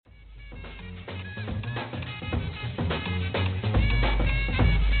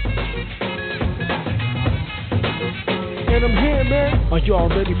man, I'm here, man. Are y'all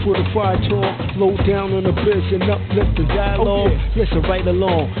ready for the fire talk? Low down on the biz and uplift the dialogue. Listen right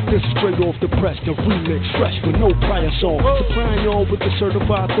along. This is straight off the press, the remix, fresh with no prior song. Supplying y'all with the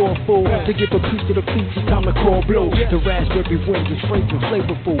certified thoughtful. To give a piece to the feet, it's time to call blow. The raspberry wind is fragrant,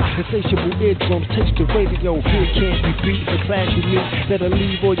 flavorful. Insatiable eardrums taste the radio. Here can't be beat. The clash with me that'll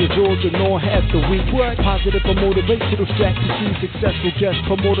leave all your jaws and all half the week. Positive or motivational strategy. Successful guest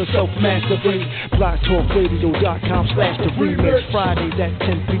promoter, self-mastery. BlogTalkRadio.com/the remix. Fridays at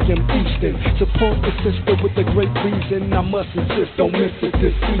 10 p.m. Eastern. Support the sister with a great reason. I must insist, don't miss it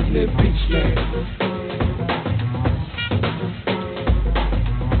this evening. Peace, man.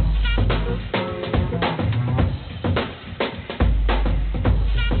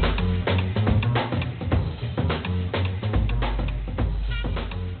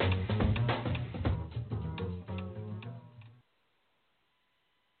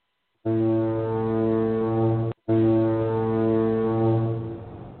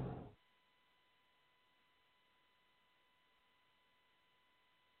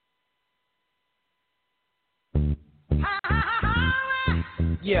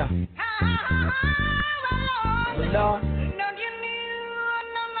 Yeah. Balah.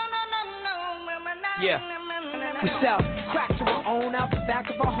 Yeah. We sell crack to our own out the back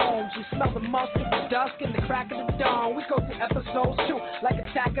of our homes. We smell the musk of the dusk and the crack of the dawn. We go through episodes too, like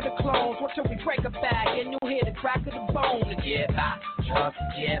Attack of the Clones. What till we break a bag and you'll hear the crack of the bone. To get by, just to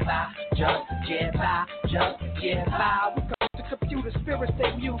get by, just to get by, just to get by. We go to computer spirits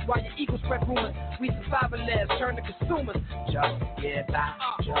stay mute while your ego spread rumors. We survivalists turn to consumers. Just to get by,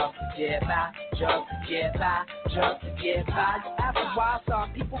 just to get by, just to get by, just to get by. You ask why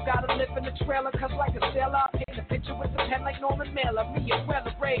some people gotta live in the trailer, cause like a sailor, I paint a picture with a pen like Norman Mailer. Me and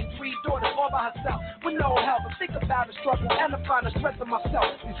Weller raised 3 daughters all by herself with no help. I think about the struggle and I find the strength of myself.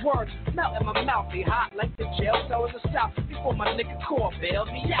 These words melt in my mouth, they hot like the jail cell in the south. Before my nigga core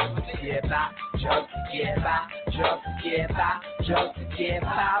bailed me out. Just to get by, just to get by, just to get by, just to get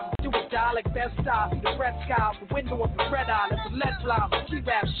by. Do a die like best style, see the red sky, the window of the red eye, let the lead fly, key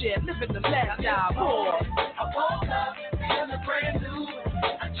rap shit, living the lifestyle. I woke up, feeling brand new.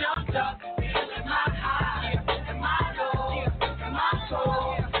 I jumped up, feeling my high, and my low, and my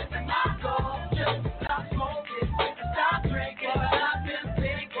soul, and my goal. Just to stop smoking, and stop drinking, but I've been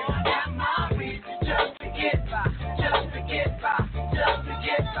thinking that my reason just to get by, just to get by, just to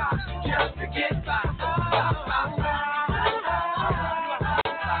get by, just to get by.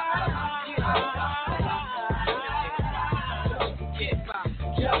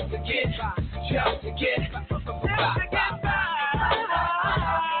 Just to get by, just to get by, just to get by.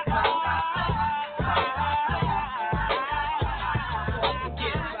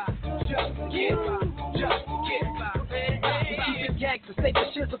 Gangsters say the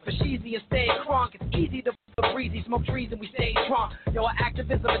shizzle for sheezy and stay crunk. It's easy to breezy, smoke trees and we stay drunk. Yo, our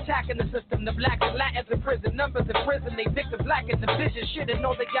activism attacking the system. The blacks and Latins in prison, numbers in prison. They victim black in the vision. Shit, and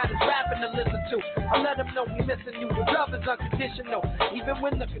know they got us rapping to listen to. I let them know we missing you. The love is unconditional. Even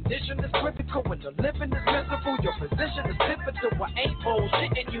when the condition is critical, when the living is miserable, your position is pivotal. I ain't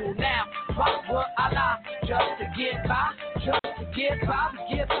bullshitting you now. Why would I lie? Just to get by, just to get by, to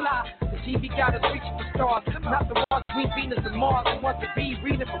get fly. The TV got us reaching for stars, not the ones we Venus and Mars. We want to be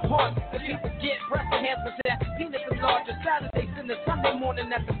reading reports. The people get breast enhancements that peanuts and larger Saturdays and the Sunday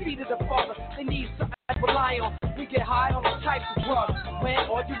morning at the feet of the Father. They need something to rely on. We get high on all types of drugs when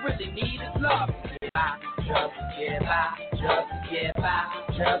all you really need is love. Just to get by, just to get by,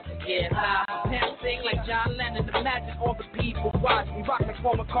 just to get by. Pimp sing like John Lennon. Imagine all the people watch me rock like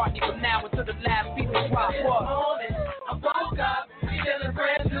Paul McCartney from now until the last beat was drop. This morning I woke up feeling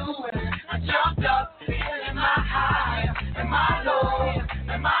brand new and I jumped up feeling my high and my low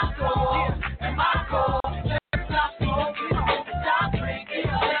and my soul and my goal. Just stop smoking and stop drinking.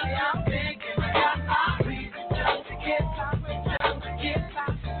 Lately I'm thinking I got my reason just to get by, just to get by,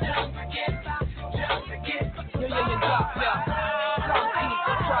 just to get by, just to get by. Yeah. Some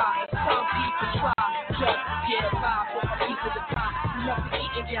people try, some people try just to get by for a piece of the pie. You love to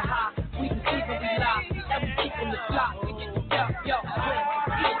eat and get high. We can see when we lie and we keep in the slot. We get yo, when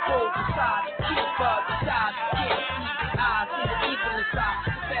get gold inside, keep bug inside, can't see the eyes, see the evil inside.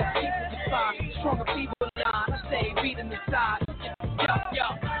 The best people to find, stronger people line. I say reading the side. Yo,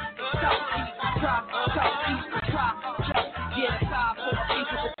 some people try, some people try just to get high for a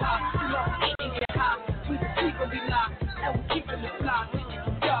piece of the pie. We love to eat and get high. We can see when we lie and we keep in the slot.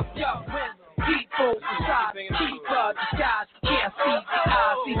 Yo, when people inside, keep bug disguise, can't see the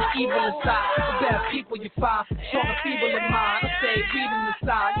eyes, see the evil inside. The best people you find, stronger people in mind. I say reading the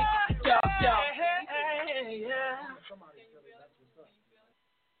side. Yo.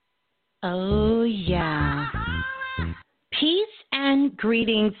 Oh yeah. Peace and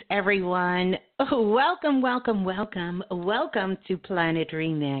greetings, everyone. Welcome, welcome, welcome. Welcome to Planet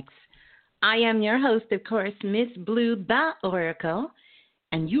Remix. I am your host, of course, Ms.Blue, the Oracle,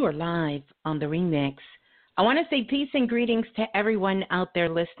 and you are live on the Remix. I want to say peace and greetings to everyone out there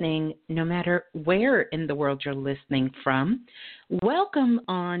listening, no matter where in the world you're listening from. Welcome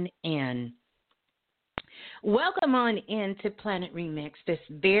on in. Welcome on in to Planet Remix, this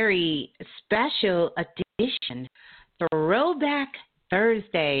very special edition, ThrowBack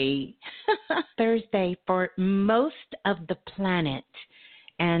Thursday, Thursday for most of the planet.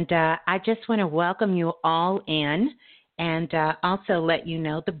 And I just want to welcome you all in and also let you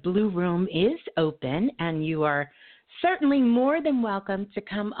know the Blue Room is open and you are certainly more than welcome to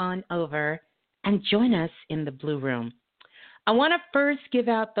come on over and join us in the Blue Room. I want to first give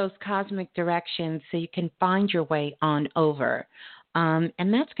out those cosmic directions so you can find your way on over.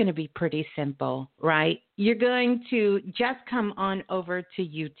 And that's going to be pretty simple, right? You're going to just come on over to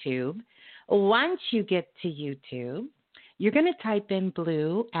YouTube. Once you get to YouTube, you're going to type in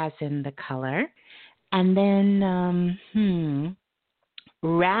blue as in the color, and then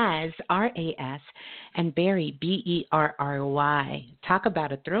Raz, R-A-S, and Berry, B-E-R-R-Y. Talk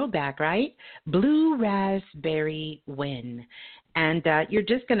about a throwback, right? Blue Raspberry Win. And you're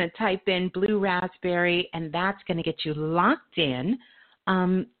just going to type in Blue Raspberry, and that's going to get you locked in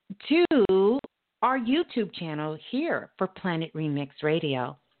to our YouTube channel here for Planet Remix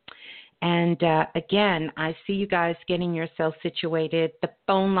Radio. And again, I see you guys getting yourself situated. The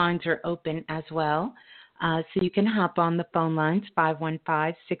phone lines are open as well. So you can hop on the phone lines,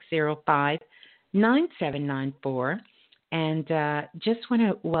 515-605-9794. And just want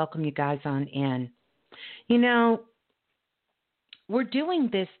to welcome you guys on in. You know, we're doing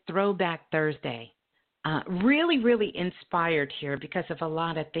this Throwback Thursday. Really, really inspired here because of a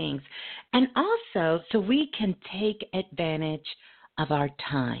lot of things. And also so we can take advantage of our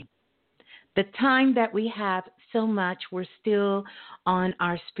time. The time that we have so much, we're still on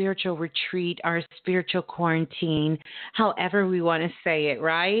our spiritual retreat, our spiritual quarantine, however we want to say it,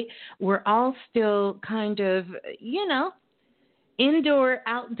 right? We're all still kind of, indoor,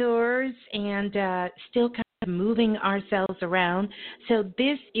 outdoors, and still kind of moving ourselves around. So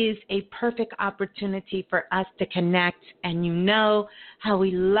this is a perfect opportunity for us to connect, and you know how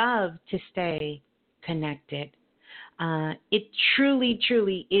we love to stay connected. It truly,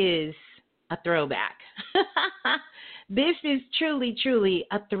 truly is a throwback. This is truly, truly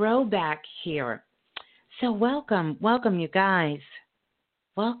a throwback here. So welcome, you guys.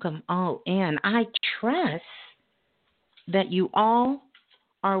 Welcome all in. I trust that you all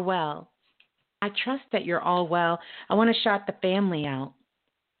are well. I trust that you're all well. I want to shout the family out.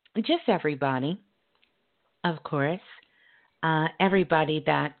 Just everybody, of course. Everybody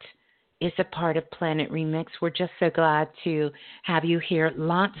that is a part of Planet Remix. We're just so glad to have you here.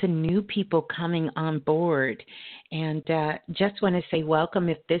 Lots of new people coming on board. And just want to say welcome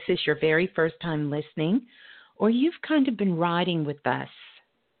if this is your very first time listening or you've kind of been riding with us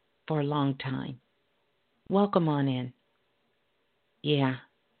for a long time. Welcome on in. Yeah.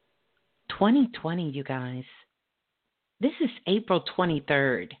 2020, you guys. This is April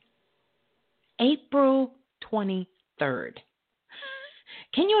 23rd. April 23rd.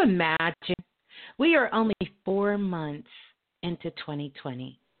 Can you imagine? We are only 4 months into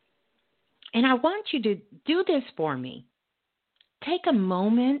 2020. And I want you to do this for me. Take a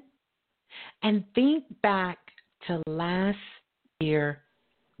moment and think back to last year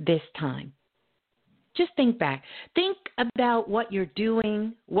this time. Just think back. Think about what you're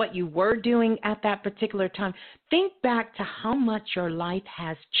doing, what you were doing at that particular time. Think back to how much your life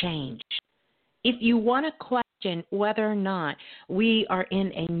has changed. If you want to question whether or not we are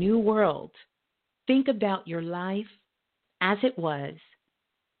in a new world, think about your life as it was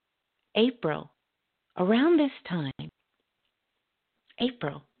April, around this time,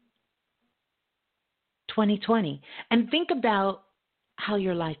 April 2020, and think about how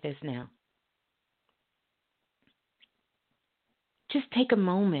your life is now. Just take a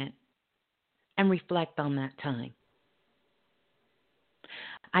moment and reflect on that time.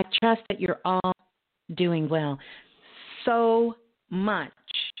 I trust that you're all doing well. So much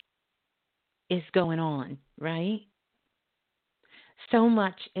is going on, right? So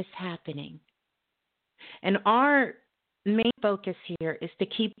much is happening. And our main focus here is to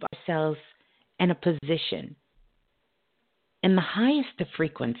keep ourselves in a position in the highest of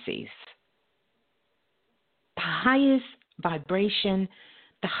frequencies, the highest vibration,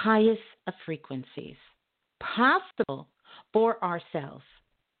 the highest of frequencies possible for ourselves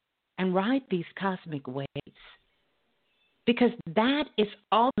and ride these cosmic waves, because that is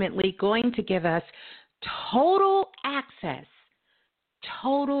ultimately going to give us total access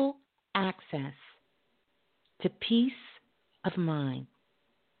to peace of mind.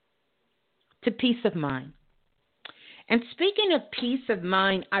 To peace of mind. And speaking of peace of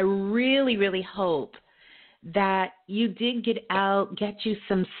mind, I really, really hope that you did get out, get you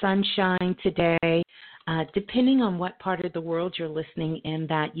some sunshine today. Depending on what part of the world you're listening in,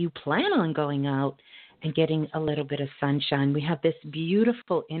 that you plan on going out and getting a little bit of sunshine. We have this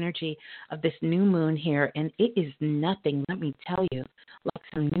beautiful energy of this new moon here, and it is nothing, let me tell you, like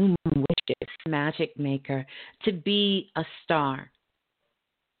some new moon wishes, magic maker, to be a star.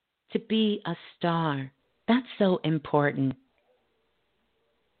 To be a star. That's so important.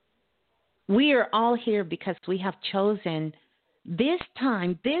 We are all here because we have chosen this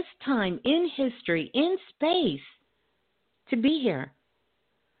time in history, in space, to be here.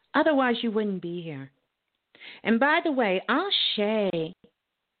 Otherwise, you wouldn't be here. And by the way, I'll say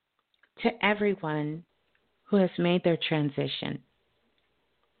to everyone who has made their transition,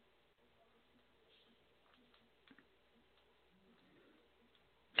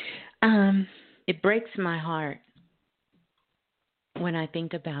 it breaks my heart when I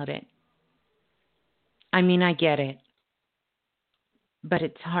think about it. I mean, I get it, but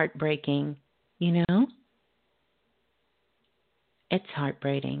it's heartbreaking, you know? It's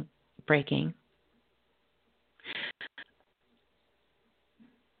heartbreaking.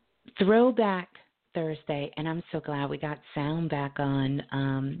 Throwback Thursday, and I'm so glad we got sound back on.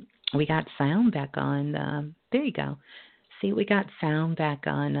 There you go. See, we got sound back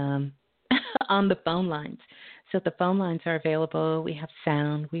on on the phone lines. So the phone lines are available. We have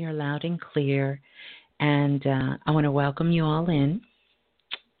sound. We are loud and clear. And I want to welcome you all in.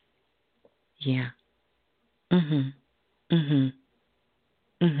 Yeah.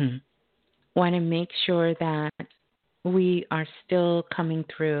 Want to make sure that we are still coming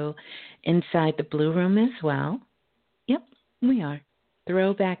through inside the Blue Room as well. Yep, we are.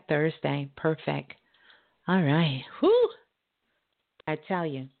 Throwback Thursday. Perfect. All right. Whew. I tell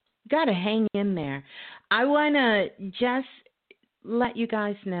you, got to hang in there. I want to just let you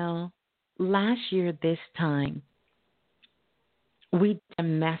guys know, last year this time, we did a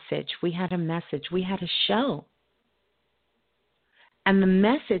message. We had a show. And the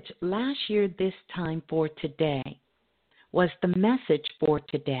message last year this time for today was the message for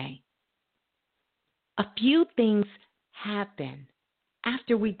today. A few things happened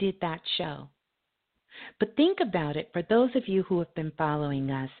after we did that show. But think about it, for those of you who have been following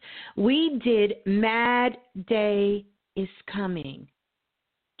us, we did Mad Day is Coming.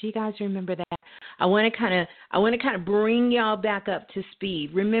 Do you guys remember that? I want to kind of bring y'all back up to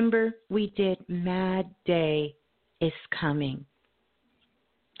speed. Remember, we did Mad Day is Coming.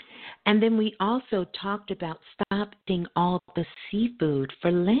 And then we also talked about stopping all the seafood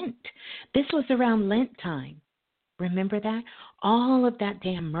for Lent. This was around Lent time. Remember that? All of that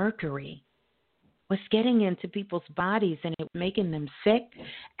damn mercury was getting into people's bodies and it was making them sick.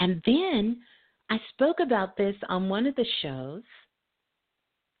 And then I spoke about this on one of the shows.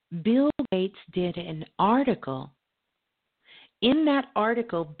 Bill Gates did an article. In that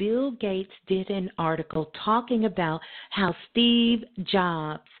article, Bill Gates did an article talking about how Steve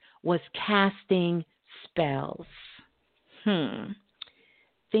Jobs was casting spells.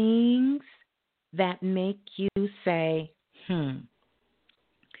 Things that make you say,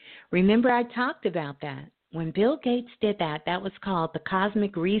 Remember, I talked about that. When Bill Gates did that, that was called the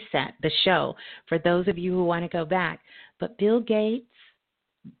Cosmic Reset, the show, for those of you who want to go back. But Bill Gates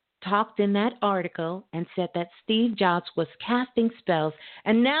talked in that article and said that Steve Jobs was casting spells,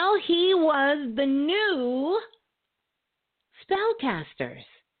 and now he was the new spellcasters.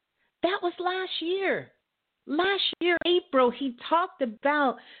 That was last year. Last year, April, he talked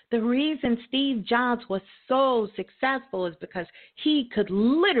about the reason Steve Jobs was so successful is because he could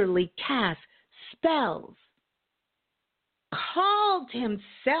literally cast spells. Called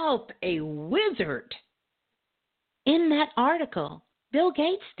himself a wizard in that article. Bill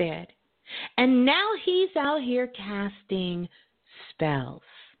Gates did. And now he's out here casting spells.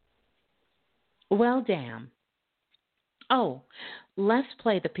 Well, damn. Oh, let's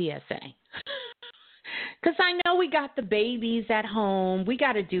play the PSA. Because I know we got the babies at home. We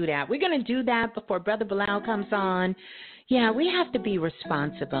got to do that. We're going to do that before Brother Balah comes on. Yeah, we have to be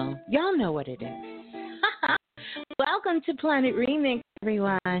responsible. Y'all know what it is. Welcome to Planet Remix,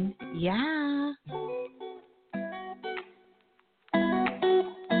 everyone. Yeah.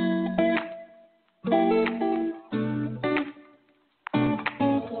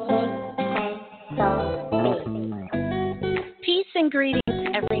 Peace and greetings,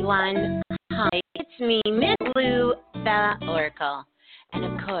 everyone. Hi, it's me, Ms.Blue, the Oracle. And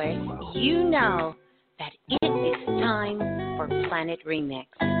of course, you know it is time for Planet Remix.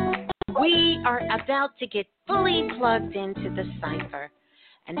 We are about to get fully plugged into the cipher,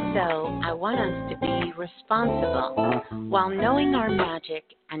 and so I want us to be responsible while knowing our magic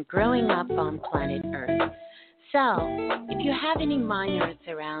and growing up on planet Earth. So, if you have any minors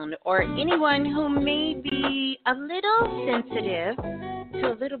around or anyone who may be a little sensitive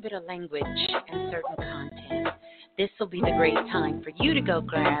to a little bit of language and certain content, this will be the great time for you to go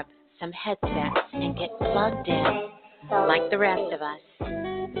grab some headsets and get plugged in like the rest of us.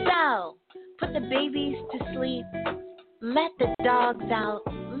 So, put the babies to sleep, let the dogs out,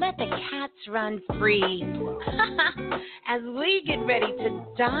 let the cats run free as we get ready to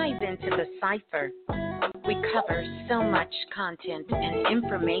dive into the cipher. We cover so much content and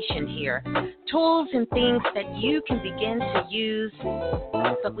information here, tools and things that you can begin to use,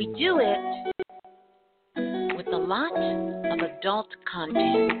 but we do it with a lot of adult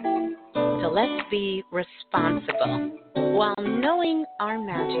content. So let's be responsible while knowing our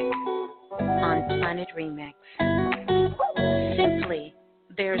magic on Planet Remix. Simply,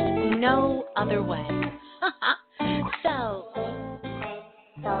 there's no other way. So,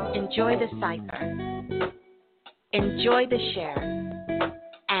 enjoy the cipher, enjoy the share,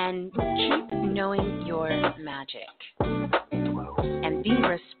 and keep knowing your magic. And be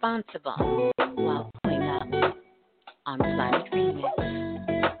responsible while pulling up on Planet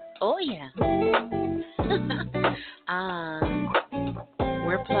Remix. Oh, yeah.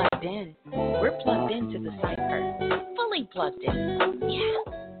 We're plugged in. We're plugged into the cipher. Fully plugged in.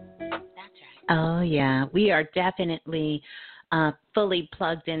 Yeah, that's right. Oh, yeah. We are definitely fully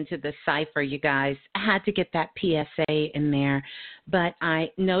plugged into the cipher, you guys. I had to get that PSA in there. But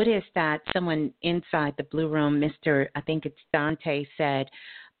I noticed that someone inside the Blue Room, I think it's Dante, said,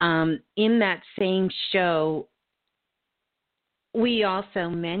 in that same show, we also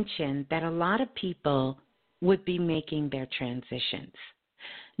mentioned that a lot of people would be making their transitions.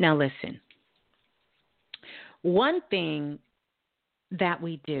 Now listen, one thing that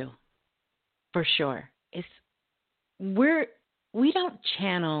we do for sure is we don't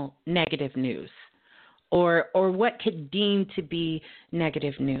channel negative news or what could deem to be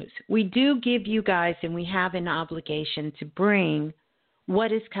negative news. We do give you guys, and we have an obligation to bring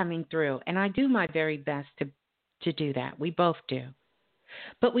what is coming through, and I do my very best to do that. We both do.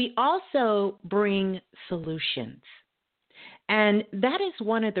 But we also bring solutions. And that is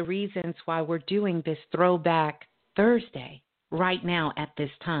one of the reasons why we're doing this Throwback Thursday right now at this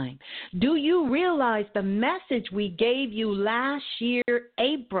time. Do you realize the message we gave you last year,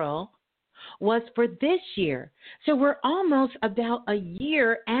 April, was for this year? So we're almost about a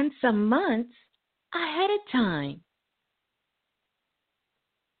year and some months ahead of time.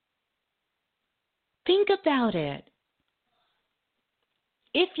 Think about it.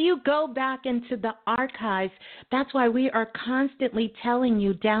 If you go back into the archives, that's why we are constantly telling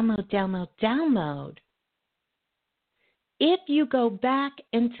you download, download, download. If you go back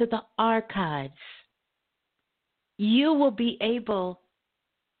into the archives, you will be able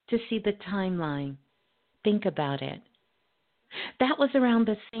to see the timeline. Think about it. That was around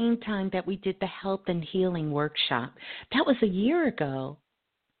the same time that we did the health and healing workshop. That was a year ago.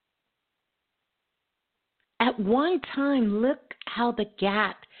 At one time, look how the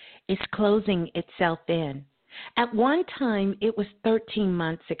gap is closing itself in. At one time, it was 13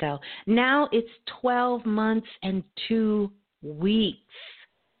 months ago. Now it's 12 months and 2 weeks.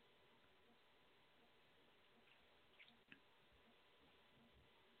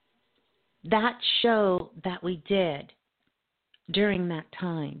 That show that we did during that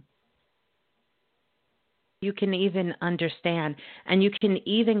time, you can even understand, and you can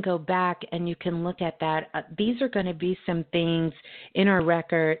even go back and you can look at that. These are going to be some things in our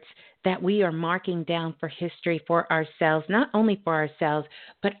records that we are marking down for history for ourselves, not only for ourselves,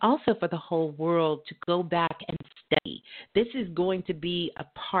 but also for the whole world to go back and study. This is going to be a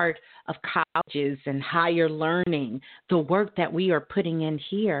part of colleges and higher learning, the work that we are putting in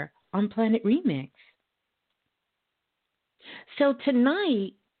here on Planet Remix. So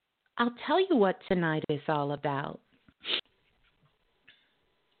tonight, I'll tell you what tonight is all about.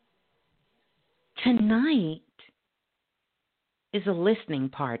 Tonight is a listening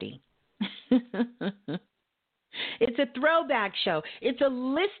party. It's a throwback show. It's a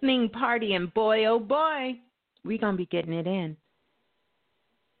listening party, and boy, oh boy, we're going to be getting it in.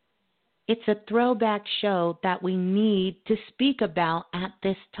 It's a throwback show that we need to speak about at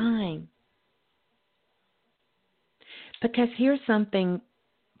this time. Because here's something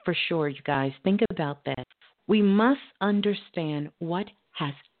for sure, you guys. Think about this. We must understand what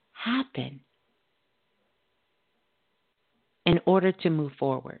has happened in order to move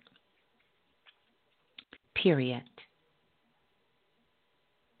forward. period.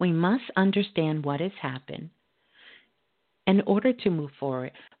 We must understand what has happened in order to move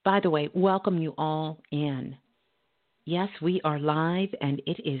forward. By the way, welcome you all in. Yes, we are live, and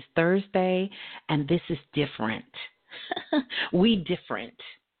it is Thursday, and this is different. We different,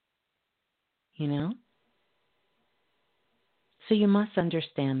 you know? So you must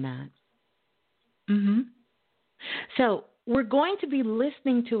understand that. So we're going to be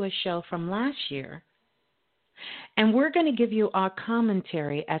listening to a show from last year, and we're going to give you our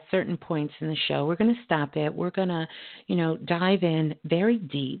commentary at certain points in the show. We're going to stop it. We're going to, dive in very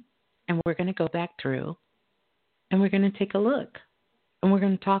deep, and we're going to go back through, and we're going to take a look, and we're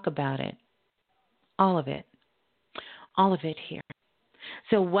going to talk about it. All of it here.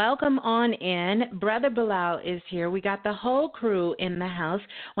 So welcome on in. Brother Balah is here. We got the whole crew in the house.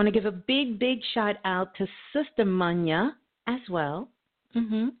 Want to give a big, big shout out to Sister Munya as well.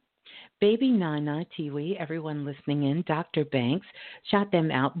 Baby Nana, Tiwi, everyone listening in, Dr. Banks, shout them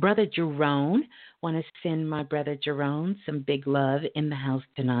out. Brother Jerome, want to send my brother Jerome some big love in the house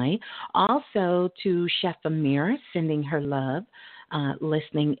tonight. Also to Chef Amir, sending her love,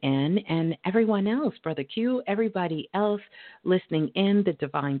 listening in, and everyone else, Brother Q, everybody else listening in, the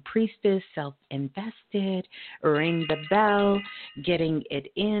Divine Priestess, Self-Invested, Ring the Bell, getting it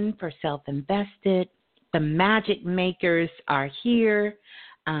in for Self-Invested. The Magic Makers are here.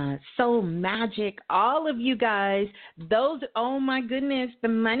 Soul Magic, all of you guys, those, oh my goodness, the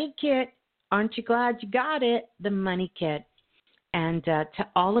Money Kit, aren't you glad you got it, the Money Kit, and to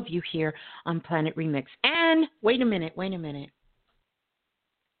all of you here on Planet Remix. And wait a minute,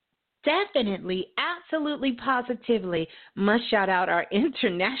 definitely, absolutely, positively must shout out our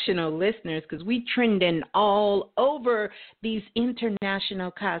international listeners, because we trending all over these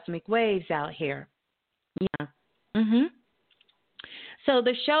international cosmic waves out here. Yeah. So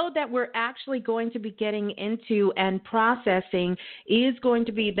the show that we're actually going to be getting into and processing is going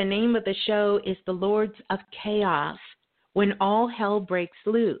to be, the name of the show is The Lords of Chaos, When All Hell Breaks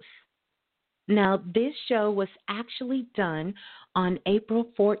Loose. Now, this show was actually done on April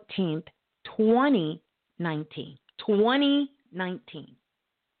 14th, 2019. 2019.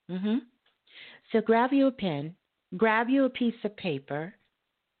 So grab you a pen, grab you a piece of paper,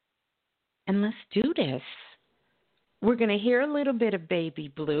 and let's do this. We're going to hear a little bit of Baby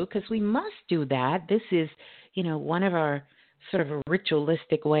Blue, because we must do that. This is, one of our sort of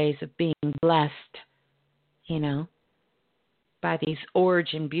ritualistic ways of being blessed, by these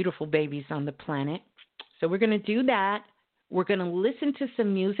orange and beautiful babies on the planet. So we're going to do that. We're going to listen to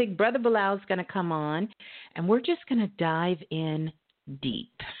some music. Brother Balah is going to come on, and we're just going to dive in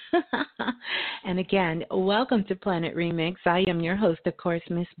deep. And again, welcome to Planet Remix. I am your host, of course,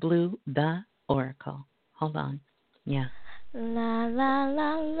 Ms.Blue, the Oracle. Hold on. Yeah. La la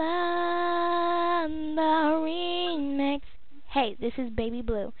la la, the remix. Hey, this is Baby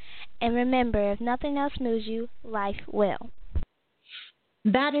Blue. And remember, if nothing else moves you, life will.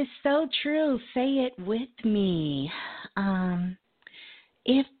 That is so true. Say it with me.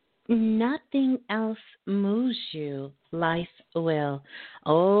 If nothing else moves you, life will.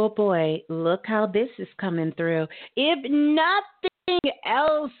 Oh boy, look how this is coming through. If nothing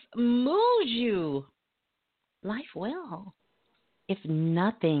else moves you, life will. If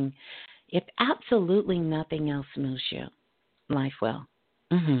absolutely nothing else moves you, life will.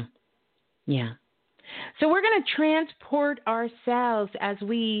 Yeah. So we're going to transport ourselves as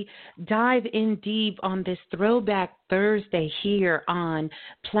we dive in deep on this Throwback Thursday here on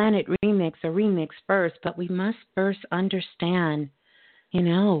Planet Remix, or Remix First. But we must first understand,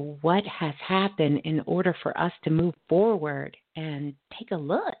 what has happened in order for us to move forward and take a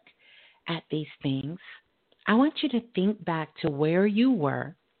look at these things. I want you to think back to where you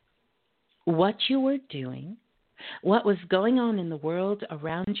were, what you were doing, what was going on in the world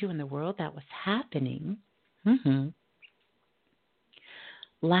around you, in the world that was happening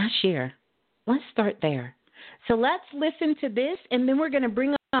last year. Let's start there. So let's listen to this, and then we're going to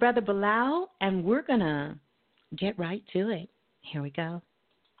bring up Brother Balah, and we're going to get right to it. Here we go.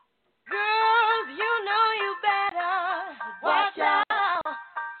 Girls, you better watch out.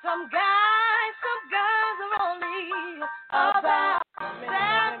 Some girls are only about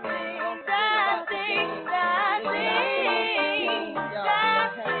that thing, that thing, that thing, that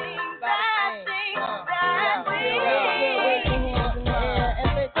thing, that thing, that thing.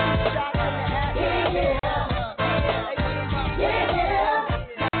 And let's shot in the atmosphere.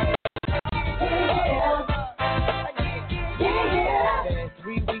 Been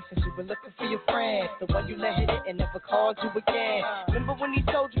 3 weeks since you been looking for your friend, the one you let hit it and never called you again. Remember when he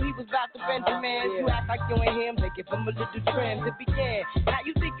told you you he was about to Benjamin. You act like you ain't him, they give him a little trim to begin. Now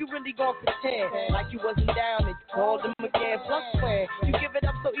you think you really gon' pretend like you wasn't down and you called him again. Plus when you give it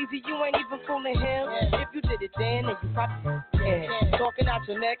up so easy, you ain't even fooling him. If you did it then you probably can. Talking out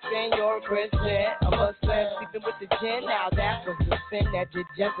your neck saying you're a Christian, a Muslim, sleeping with the gin. Now that was the sin that you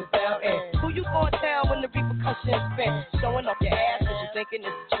just fell in. Who you gonna tell when the repercussions spin? Showing off your ass and you thinking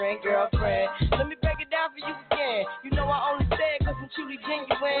it's a trend, girlfriend. Let me break it down for you again. You know I only say it cause I'm truly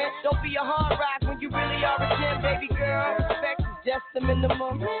genuine. Don't be a hard rock when you really are a 10, baby girl. Respect is just the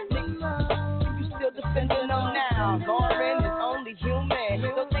minimum. You still defending them now. Lauren is only human.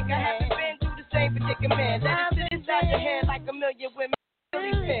 Don't think I haven't been through the same predicament. Let it sit inside your head like a million women.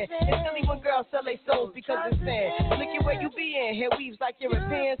 It's silly when girls sell their souls because it's sin. Look at where you be in. Hair weaves like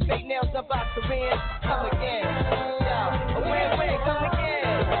Europeans. Fake nails up out Koreans. Come again. Yeah. A win-win. Come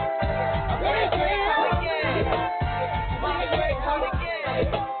again. A win-win. Come again. Win-win. Come again.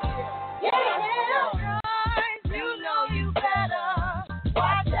 Yeah. Guys, you know you better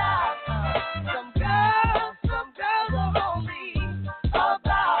watch out. Some girls are only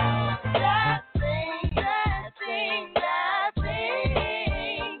about that thing, that thing, that thing,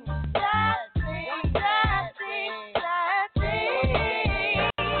 that thing, that thing, that thing.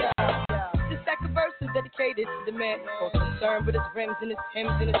 This second verse is dedicated to the man who's concerned with his rims and his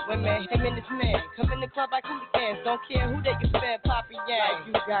Timbs and his women. Him and his men come in the club like hooligans. Don't care who they can spend, Poppy Yang.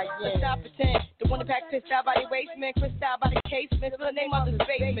 You got Let's not pretend. The one that pack pissed out by the waistman, crissed out by the casement. For the name of his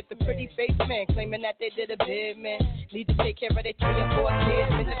basement, the pretty face man claiming that they did a bid, man. Need to take care of their 3 and 4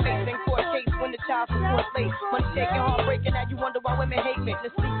 kids. In the face in court case when the child support late. Money taking, heartbreaking, now you wonder why women hate me.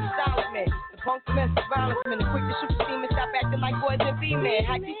 The sleepy silent man, the punk domestic violence man, the quick to shoot the steam and stop acting like boys and females.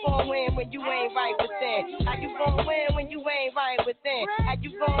 How you gon' win when you ain't right within? How you gon' win when you ain't right within? How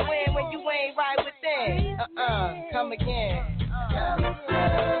you gon' win when you ain't right within? Come again.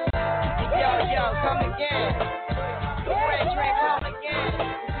 Yo, come again. The French train, come again.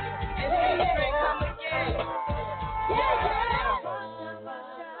 The train, come again.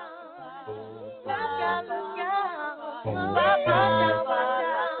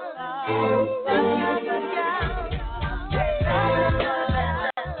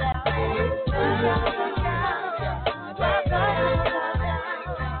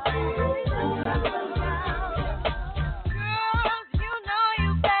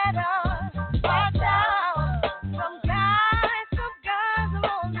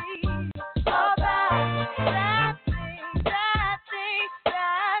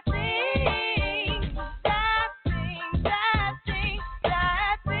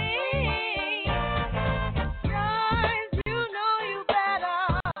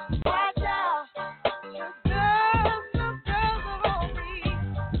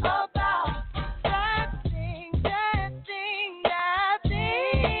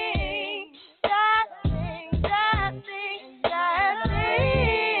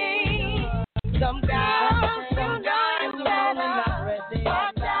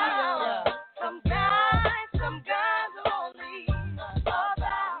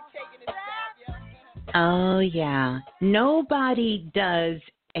 Oh, yeah. Nobody does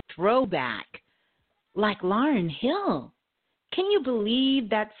a throwback like Lauryn Hill. Can you believe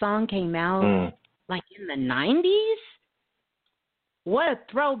that song came out like in the 90s? What a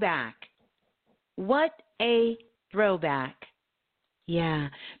throwback. What a throwback. Yeah.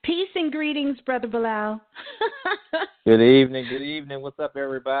 Peace and greetings, Brother Balah. Good evening. Good evening. What's up,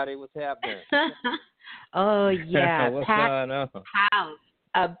 everybody? What's happening? Oh, yeah. What's packed going on? house.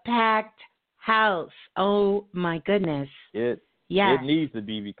 A packed house. Oh, my goodness. It needs to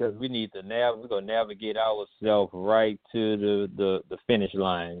be because we need to we're going to navigate ourselves right to the finish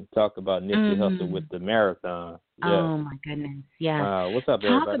line. Talk about Nipsey Hussle with the marathon. Yeah. Oh, my goodness. Yeah. What's up,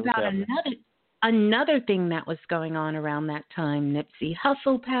 everybody? Talk about another thing that was going on around that time. Nipsey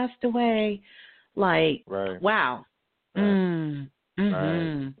Hussle passed away. Like, wow. Right.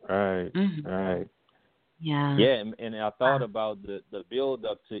 Right. Yeah. Yeah, and I thought about the build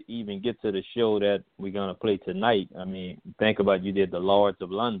up to even get to the show that we're gonna play tonight. I mean, think about you did the Lords of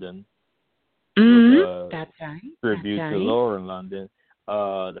London. That's right. Tribute to Lauren London.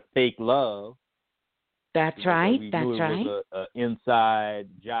 The Fake Love. That's right. We That's knew it was an inside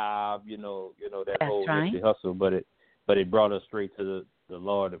job. You know that That's whole right. Nipsey Hussle, but it brought us straight to the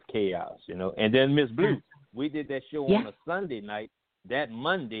Lord of Chaos. And then Ms.Blue. We did that show on a Sunday night. That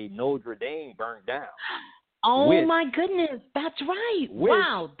Monday, Notre Dame burned down. Oh, my goodness. That's right.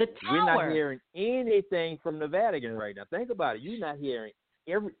 Wow, the tower. We're not hearing anything from the Vatican right now. Think about it. You're not hearing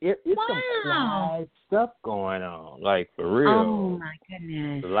it's some quiet stuff going on, like for real. Oh, my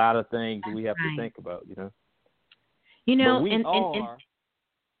goodness. A lot of things we have to think about, You know, but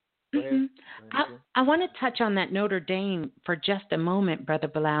I want to touch on that Notre Dame for just a moment, Brother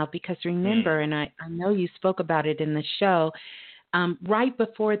Balah, because remember, and I know you spoke about it in the show, right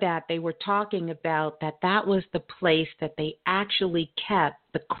before that, they were talking about that was the place that they actually kept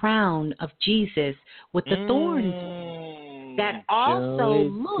the crown of Jesus with the thorns that also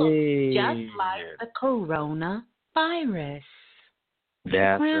looked just like the coronavirus.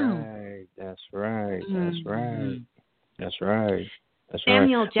 That's right. That's right. That's right. That's right. That's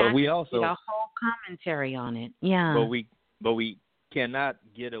Samuel right. Jackson but we also did a whole commentary on it. Yeah. But we cannot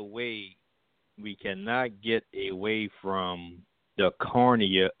get away. We cannot get away from the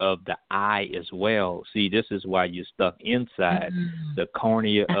cornea of the eye as well. See, this is why you're stuck inside. The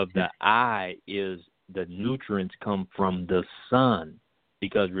cornea of the eye is the nutrients come from the sun.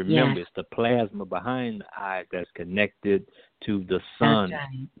 Because remember, it's the plasma behind the eye that's connected to the sun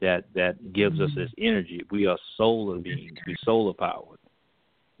that gives us this energy. We are solar beings. We're solar powered.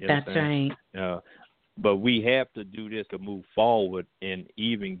 That's right. But we have to do this to move forward and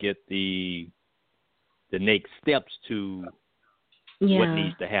even get the next steps to what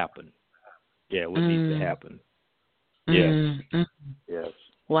needs to happen. Yeah, what needs to happen. Yes. Yes.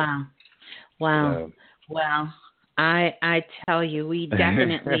 Wow. Well, I tell you, we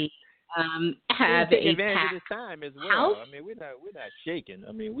definitely have a advantage of this time as well. I mean, we're not shaking.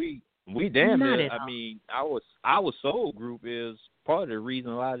 I mean, we damn near. I mean, our soul group is part of the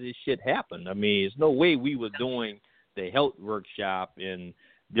reason a lot of this shit happened. I mean, there's no way we were doing the health workshop and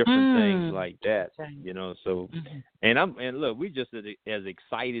different things like that, you know. So, and look, we just as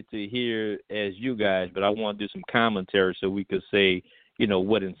excited to hear as you guys, but I want to do some commentary so we could say, you know,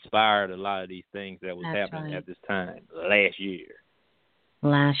 what inspired a lot of these things that was happening at this time last year.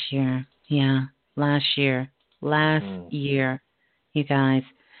 Last year, you guys.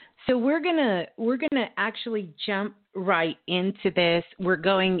 So we're gonna actually jump right into this. We're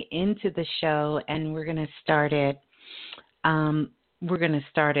going into the show, and we're gonna start it. We're gonna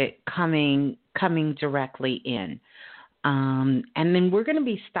start it coming directly in, and then we're gonna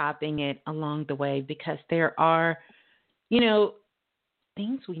be stopping it along the way because there are, you know,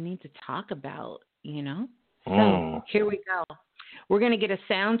 things we need to talk about. You know. So here we go. We're gonna get a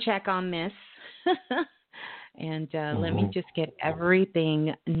sound check on this. And let me just get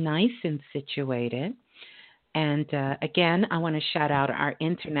everything nice and situated. And again, I want to shout out our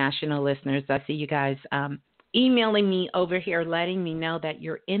international listeners. I see you guys emailing me over here, letting me know that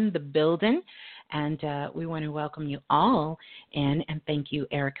you're in the building. And we want to welcome you all in. And thank you,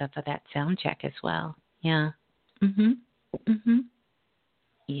 Erica, for that sound check as well. Yeah.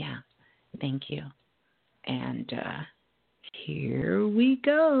 Yeah. Thank you. And here we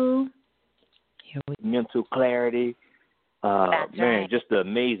go. Mental clarity. Man, right. Just the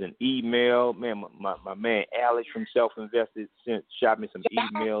amazing email. Man, my man Alex from Self Invested shot me some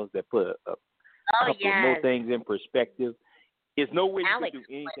emails that put a couple more things in perspective. There's no way you can do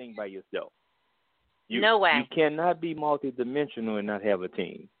anything by yourself. No way. You cannot be multidimensional and not have a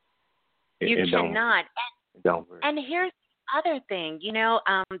team. You cannot. Don't. And here's the other thing. You know,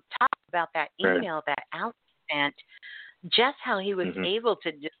 talk about that email that Alex sent, just how he was able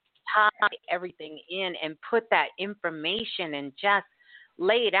to just tie everything in and put that information and just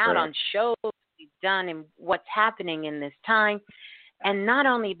lay it out on shows we've done and what's happening in this time. And not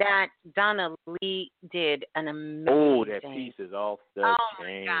only that, Donna Lee did an amazing. Oh, that piece is off the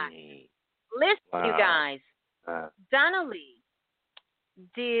chain. My God. Listen, you guys. Donna Lee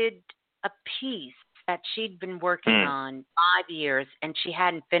did a piece that she'd been working on 5 years, and she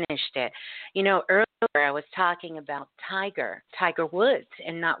hadn't finished it. You know, earlier I was talking about Tiger Woods,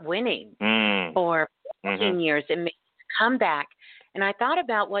 and not winning for 14 years and making a comeback. And I thought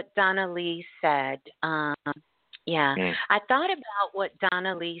about what Donna Lee said. I thought about what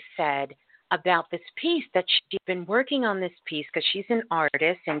Donna Lee said about this piece, that she's been working on this piece because she's an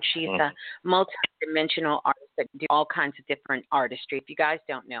artist, and she's a multi-dimensional artist that do all kinds of different artistry. If you guys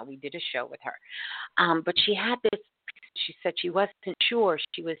don't know, we did a show with her. But she had this piece. She said she wasn't sure.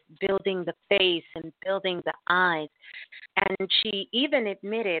 She was building the face and building the eyes. And she even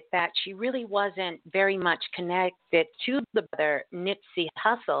admitted that she really wasn't very much connected to the brother Nipsey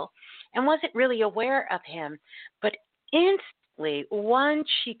Hussle and wasn't really aware of him. But instantly, once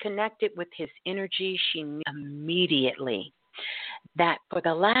she connected with his energy, she knew immediately that for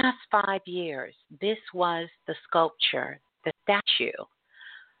the last 5 years, this was the sculpture, the statue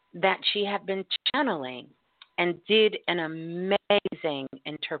that she had been channeling, and did an amazing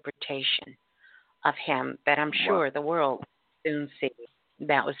interpretation of him that I'm sure the world will soon see.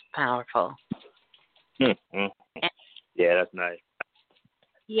 That was powerful. Yeah, that's nice.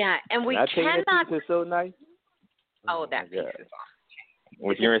 Yeah, and we that cannot. Piece is so nice. Oh, that piece is awesome.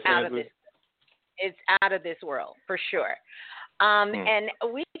 What you're saying? it's out of this world for sure. And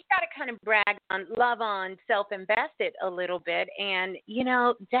we've got to kind of brag on, love on, self-invested a little bit. And, you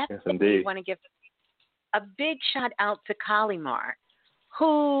know, definitely want to give a big shout out to Kalimar,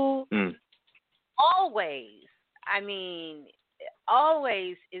 who always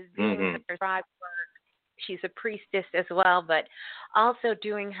is doing her scribe work. She's a priestess as well, but also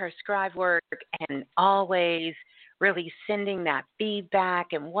doing her scribe work and always really sending that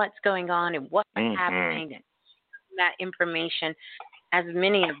feedback and what's going on and what's happening and that information, as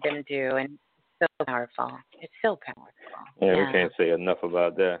many of them do, and it's so powerful. It's so powerful. Yeah, we can't say enough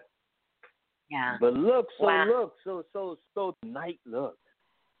about that. Yeah. But look, so tonight, look.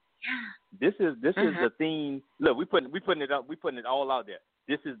 Yeah. This is the theme. Look, we putting it all out there.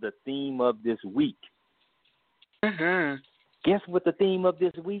 This is the theme of this week. Guess what the theme of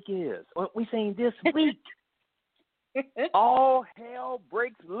this week is? We saying this week. All hell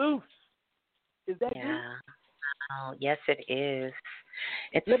breaks loose. Is that deep? Oh, yes, it is.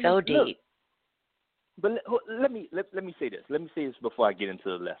 It's so deep. But let me say this. Let me say this before I get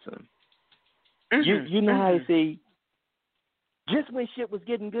into the lesson. You know how they say, just when shit was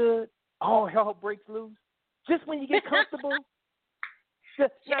getting good, all hell breaks loose. Just when you get comfortable.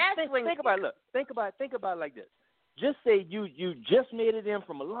 Think about it. Look, think about it like this. Just say you just made it in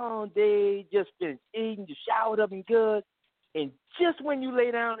from a long day, just finished eating, you showered up and good, and just when you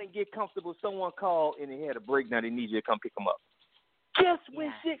lay down and get comfortable, someone called and they had a breakdown. They need you to come pick them up. Just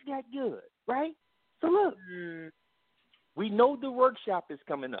when shit got good, right? So look, we know the workshop is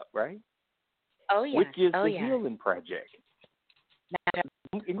coming up, right? Oh yeah. Which is the Healing Project.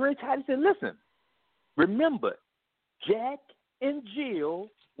 And Grace Hattie said, "Listen, remember, Jack and Jill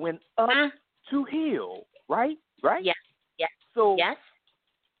went up to heal, right? Right? Yes. Yes. So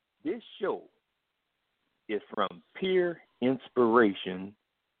this show is from Pure Inspiration,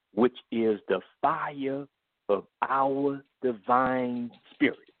 which is the fire of our divine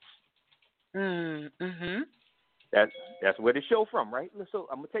spirits. That's where the show from, right? So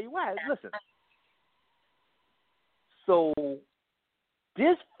I'm gonna tell you why. Listen. So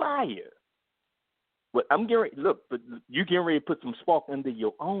this fire, but I'm getting ready, look, but you getting ready to put some spark under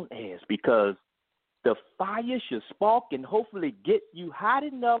your own ass, because the fire should spark and hopefully get you hot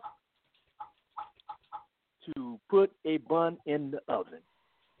enough to put a bun in the oven.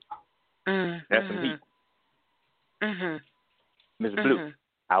 That's some heat. Ms.Blue,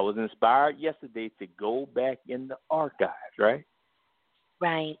 I was inspired yesterday to go back in the archives, right?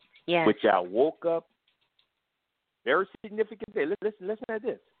 Right, yes. Which I woke up, very significant day. Listen at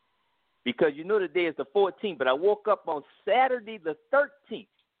this. Because you know the day is the 14th, but I woke up on Saturday the 13th.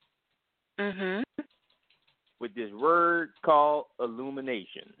 With this word called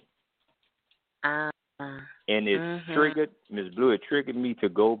illumination. And it triggered, Ms. Blue, it triggered me to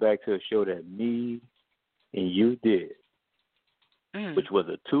go back to a show that me and you did, which was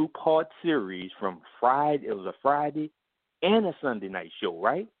a 2-part series from Friday. It was a Friday and a Sunday night show,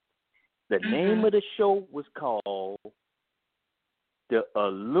 right? The name of the show was called The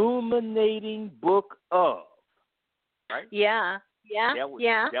Illuminating Book of, right? Yeah. That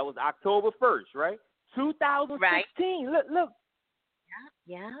was October 1st, right? 2016. Right. Look.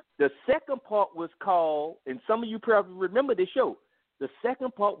 Yeah. The second part was called, and some of you probably remember this show. The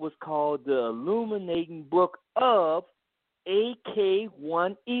second part was called The Illuminating Book of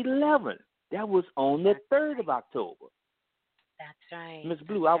AK-111. That was on the 3rd of October. That's right. Ms.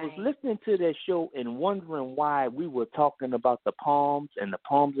 Blue, I was listening to that show and wondering why we were talking about the palms and the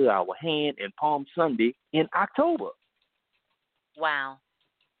palms of our hand and Palm Sunday in October. Wow.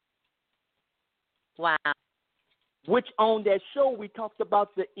 Which on that show we talked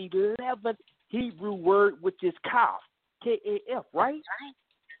about the 11th Hebrew word, which is kaf, K-A-F, right?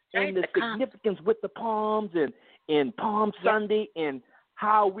 Right. And the significance with the palms and Palm Sunday and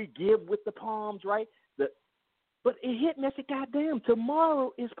how we give with the palms, right? But it hit me. I said, goddamn,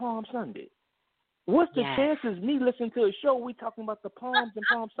 tomorrow is Palm Sunday. What's the chances me listening to a show we talking about the palms and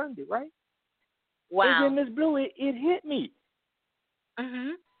Palm Sunday, right? Wow. And then Ms. Blue, it hit me.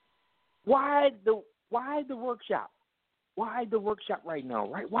 Why the workshop? Why the workshop right now,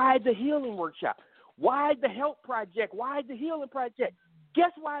 right? Why the healing workshop? Why the health project? Why the healing project?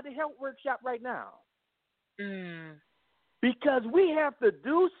 Guess why the health workshop right now? Because we have to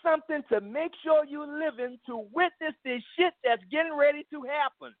do something to make sure you're living to witness this shit that's getting ready to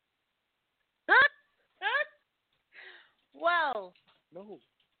happen. Whoa. No,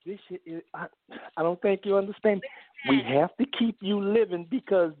 this shit is, I don't think you understand. We have to keep you living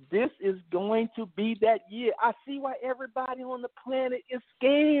because this is going to be that year. I see why everybody on the planet is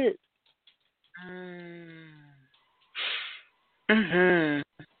scared.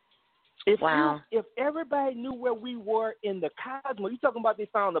 If everybody knew where we were in the cosmos, you talking about they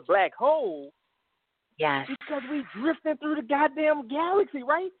found a black hole? Yes. Because we drifting through the goddamn galaxy,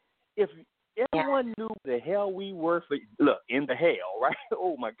 right? If everyone knew the hell we were in the hell, right?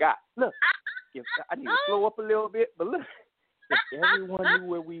 Oh my God! Look, if I need to slow up a little bit, but look, if everyone knew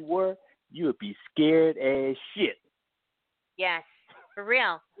where we were, you would be scared as shit. Yes, for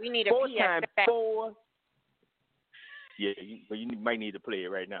real. We need a 4 PSA. times 4. Yeah, but you might need to play it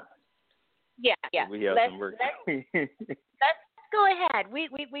right now. Yeah. We have some work. Let's go ahead. We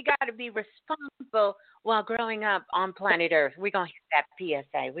got to be responsible while growing up on planet Earth. We're going to hit that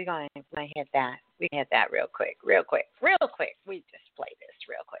PSA. We're going to hit that. We can hit that real quick. We just play this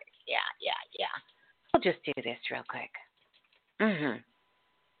real quick. Yeah. We'll just do this real quick. Here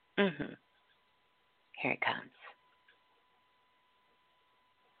it comes.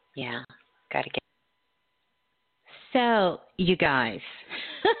 Yeah, got to get. So, you guys,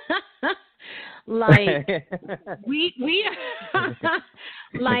 like we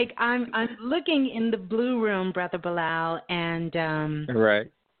like I'm looking in the blue room, Brother Balah, and right.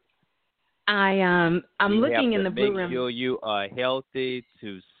 I'm looking in the blue room. Make sure you are healthy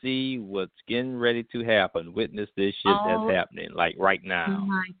to see what's getting ready to happen. Witness this shit that's happening, like right now. Oh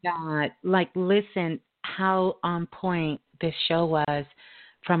my God! Like, listen, how on point this show was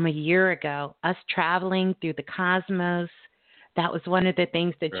from a year ago. Us traveling through the cosmos. That was one of the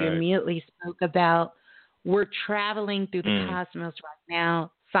things that you immediately spoke about. We're traveling through the cosmos right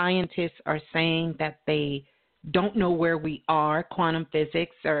now. Scientists are saying that they don't know where we are, quantum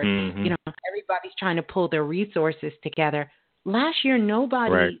physics, or, everybody's trying to pull their resources together. Last year,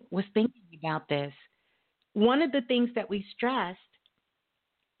 nobody was thinking about this. One of the things that we stressed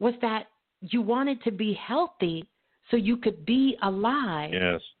was that you wanted to be healthy so you could be alive.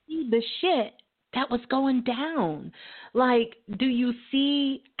 Yes. See the shit that was going down. Like, do you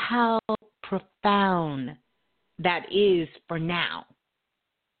see how profound that is for now?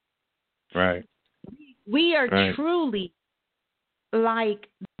 Right. We are truly like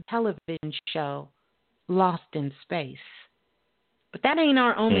the television show Lost in Space. But that ain't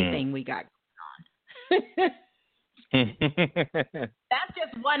our only thing we got going on. That's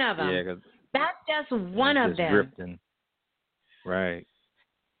just one of them. Yeah, that's just one of them. Drifting. Right.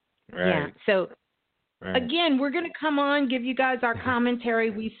 Yeah. So, again, we're going to come on, give you guys our commentary.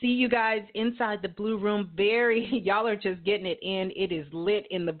 We see you guys inside the blue room. Y'all are just getting it in. It is lit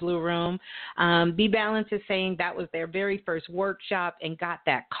in the blue room. Be Balance is saying that was their very first workshop and got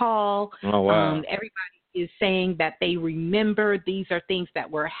that call. Oh, wow. Everybody is saying that they remember these are things that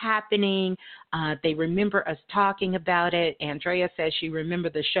were happening. They remember us talking about it. Andrea says she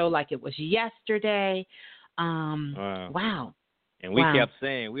remembered the show like it was yesterday. Wow. And we kept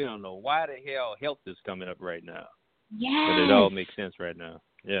saying, we don't know why the hell health is coming up right now. Yes. But it all makes sense right now.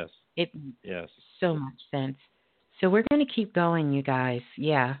 Yes. Yes. So much sense. So we're going to keep going, you guys.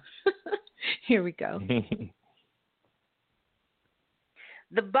 Yeah. Here we go.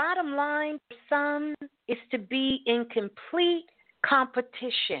 The bottom line for some is to be in complete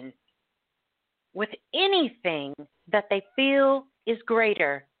competition with anything that they feel is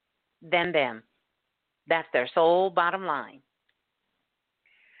greater than them. That's their sole bottom line.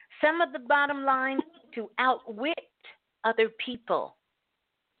 Some of the bottom line to outwit other people.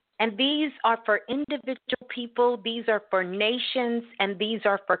 And these are for individual people, these are for nations, and these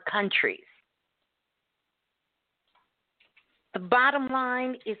are for countries. The bottom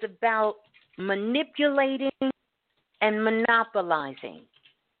line is about manipulating and monopolizing.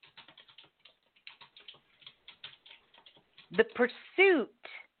 The pursuit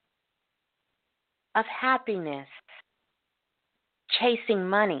of happiness, chasing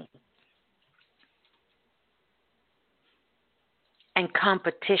money, and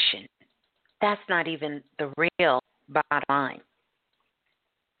competition. That's not even the real bottom line.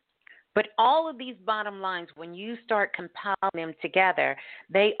 But all of these bottom lines, when you start compiling them together,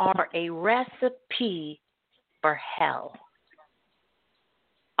 they are a recipe for hell.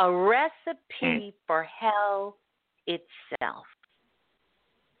 A recipe for hell itself.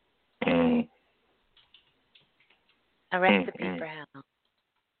 A recipe for hell.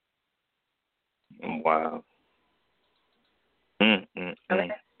 Wow. A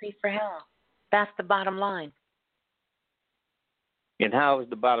recipe for hell. That's the bottom line. And how is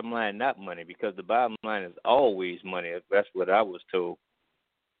the bottom line not money? Because the bottom line is always money. That's what I was told.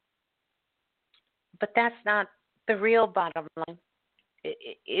 But that's not the real bottom line.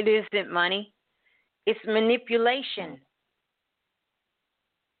 It isn't money. It's manipulation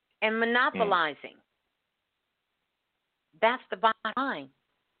and monopolizing. That's the bottom line.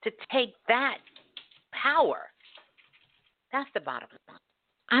 To take that power, that's the bottom line.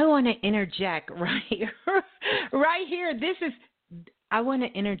 I want to interject right here. Right here. I want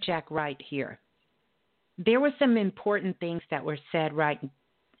to interject right here. There were some important things that were said right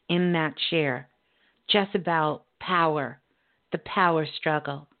in that share, just about power, the power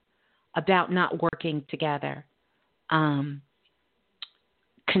struggle, about not working together,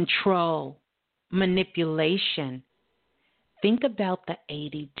 control, manipulation. Think about the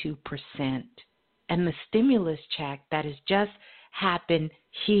 82% and the stimulus check that has just happened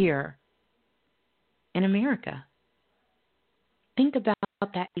here in America. Think about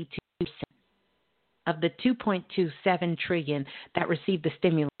that 82% of the 2.27 trillion that received the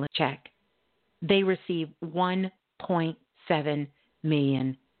stimulus check. They received $1.7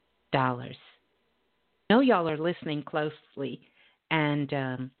 million. I know y'all are listening closely,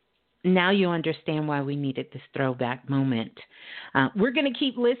 and now you understand why we needed this throwback moment. We're going to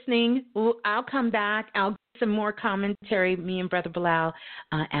keep listening. I'll come back. I'll get some more commentary, me and Brother Balah,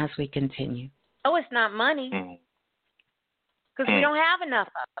 as we continue. Oh, it's not money, because we don't have enough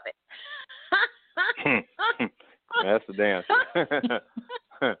of it. That's the dance.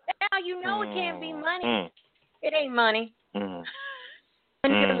 Now you know it can't be money. It ain't money.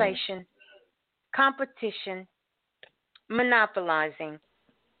 Manipulation, competition, monopolizing,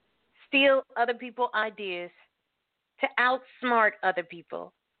 steal other people's ideas to outsmart other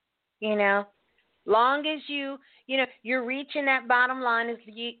people. Long as you're reaching that bottom line, as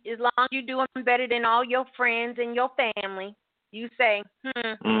long as you're doing better than all your friends and your family, you say,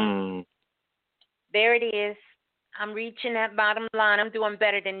 there it is. I'm reaching that bottom line. I'm doing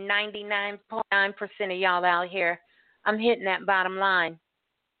better than 99.9% of y'all out here. I'm hitting that bottom line.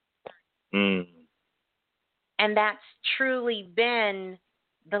 And that's truly been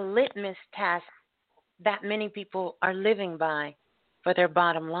the litmus test that many people are living by for their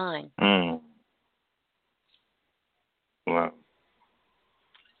bottom line. Wow.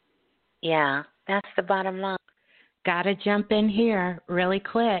 Yeah, that's the bottom line. Got to jump in here really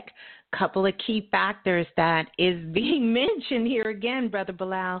quick. Couple of key factors that is being mentioned here again, Brother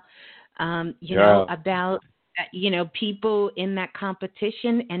Balah, about, people in that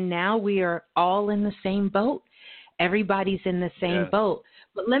competition, and now we are all in the same boat. Everybody's in the same boat.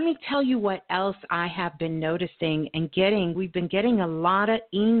 But let me tell you what else I have been noticing and getting. We've been getting a lot of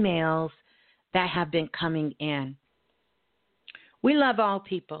emails that have been coming in. We love all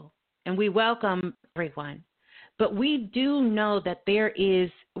people, and we welcome everyone. But we do know that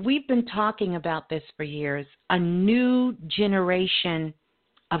we've been talking about this for years, a new generation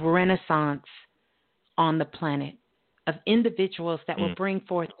of renaissance on the planet, of individuals that will bring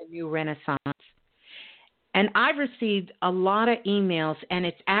forth a new renaissance. And I've received a lot of emails, and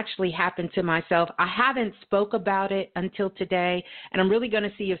it's actually happened to myself. I haven't spoke about it until today, and I'm really going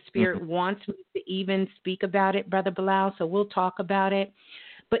to see if Spirit wants me to even speak about it, Brother Balah, so we'll talk about it.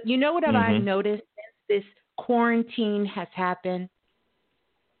 But you know what I noticed since this quarantine has happened?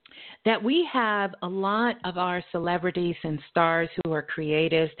 That we have a lot of our celebrities and stars who are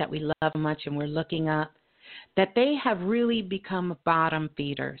creatives that we love much and we're looking up, that they have really become bottom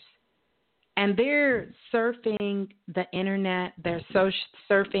feeders. And they're surfing the internet, they're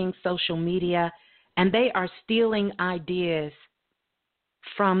surfing social media, and they are stealing ideas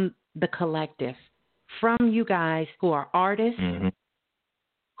from the collective, from you guys who are artists,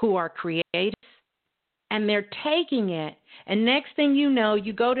 who are creatives, and they're taking it. And next thing you know,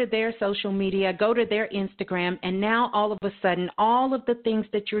 you go to their social media, go to their Instagram, and now all of a sudden, all of the things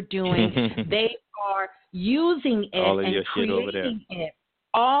that you're doing, they are using it and creating it.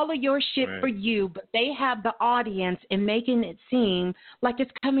 All of your shit for you, but they have the audience and making it seem like it's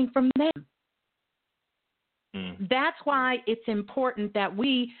coming from them. That's why it's important that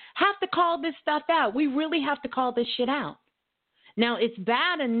we have to call this stuff out. We really have to call this shit out. Now, it's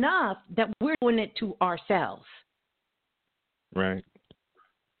bad enough that we're doing it to ourselves. Right.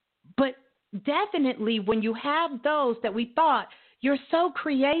 But definitely when you have those that we thought, you're so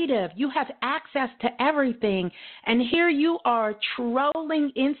creative, you have access to everything, and here you are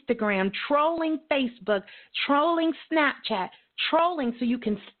trolling Instagram, trolling Facebook, trolling Snapchat, trolling so you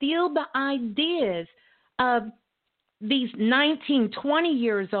can steal the ideas of these 19, 20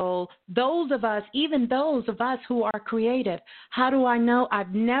 years old, those of us, even those of us who are creative. How do I know?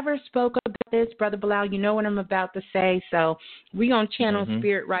 I've never spoken about this, Brother Balah. You know what I'm about to say, so we're going to channel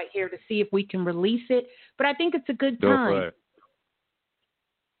Spirit right here to see if we can release it. But I think it's a good time. Go for it.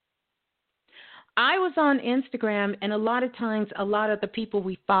 I was on Instagram, and a lot of times, a lot of the people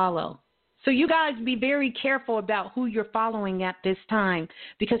we follow. So you guys be very careful about who you're following at this time,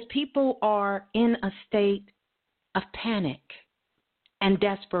 because people are in a state of panic and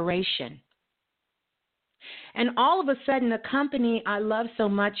desperation. And all of a sudden, a company I love so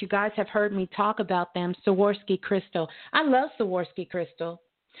much, you guys have heard me talk about them, Swarovski Crystal. I love Swarovski Crystal.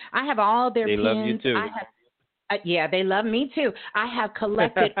 I have all their pins. They love you too. Yeah, they love me too. I have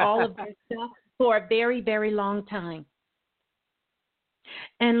collected all of their stuff for a very, very long time.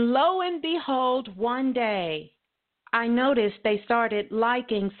 And lo and behold, one day, I noticed they started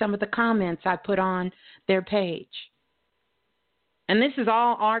liking some of the comments I put on their page. And this is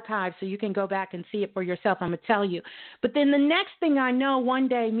all archived, so you can go back and see it for yourself. I'm going to tell you. But then the next thing I know, one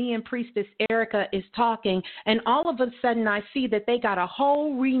day, me and Priestess Erica is talking, and all of a sudden I see that they got a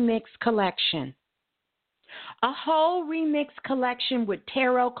whole remix collection. A whole remix collection with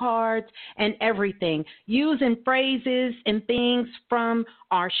tarot cards and everything, using phrases and things from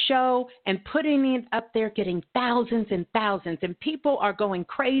our show and putting it up there, getting thousands and thousands. And people are going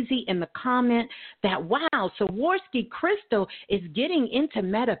crazy in the comment that, wow, Swarovski Crystal is getting into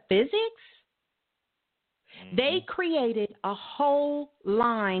metaphysics. They created a whole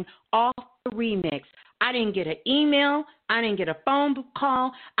line off the remix. I didn't get an email. I didn't get a phone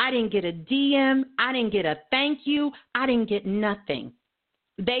call. I didn't get a DM. I didn't get a thank you. I didn't get nothing.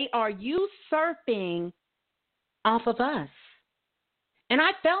 They are usurping off of us. And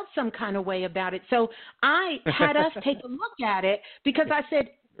I felt some kind of way about it. So I had us take a look at it because I said,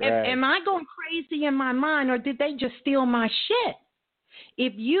 am I going crazy in my mind, or did they just steal my shit?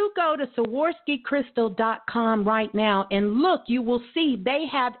 If you go to SwarovskiCrystal.com right now and look, you will see they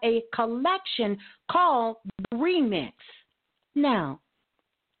have a collection called The Remix. Now,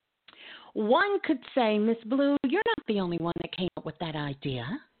 one could say, Ms.Blue, you're not the only one that came up with that idea.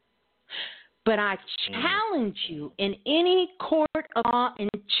 But I challenge you in any court of law and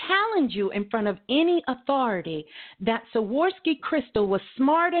challenge you in front of any authority that Swarovski Crystal was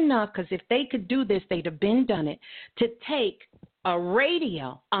smart enough, because if they could do this, they'd have been done it, to take a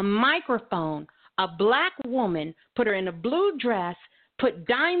radio, a microphone, a black woman, put her in a blue dress, put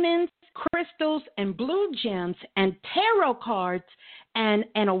diamonds, crystals, and blue gems and tarot cards and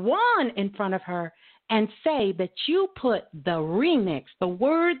a wand in front of her and say that you put the remix, the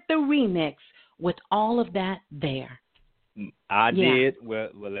word the remix, with all of that there. I did. Well,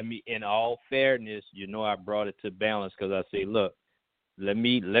 let me, in all fairness, I brought it to balance because I say, look, let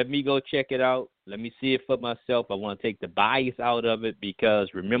me go check it out. Let me see it for myself. I want to take the bias out of it because,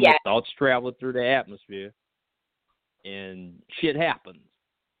 remember, thoughts travel through the atmosphere and shit happens.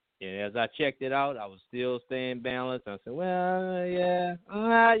 And as I checked it out, I was still staying balanced. I said, well, yeah,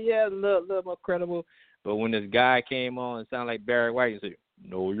 a little more credible. But when this guy came on and sounded like Barry White, he said,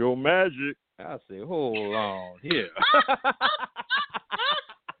 know your magic. I said, hold on here.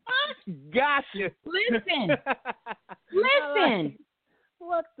 Gotcha. Listen.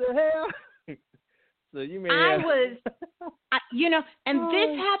 What the hell? So you may and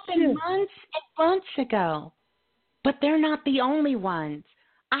this happened months and months ago. But they're not the only ones.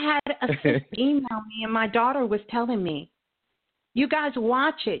 I had a sister email me, and my daughter was telling me, you guys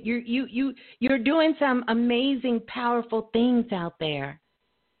watch it. You're doing some amazing, powerful things out there.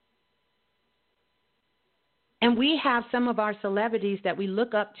 And we have some of our celebrities that we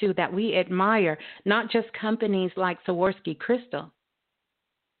look up to, that we admire, not just companies like Swarovski Crystal.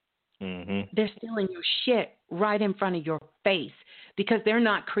 Mm-hmm. They're stealing your shit right in front of your face because they're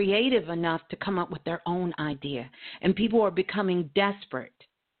not creative enough to come up with their own idea. And people are becoming desperate.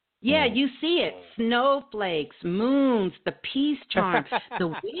 Yeah, you see it. Snowflakes, moons, the peace charm, the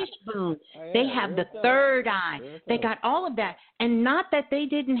wishbone. They have the third eye. They got all of that. And not that they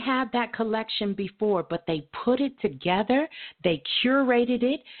didn't have that collection before, but they put it together, they curated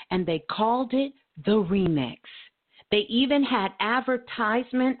it, and they called it the Remix. They even had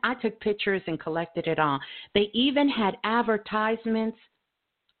advertisement. I took pictures and collected it all. They even had advertisements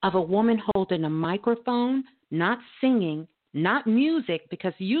of a woman holding a microphone, not singing, not music,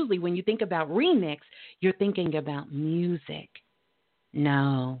 because usually when you think about remix, you're thinking about music.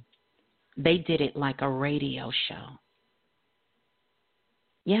 No, they did it like a radio show.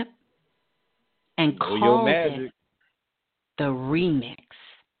 Yep. And called it the Remix.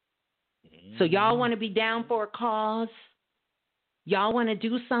 So y'all want to be down for a cause? Y'all want to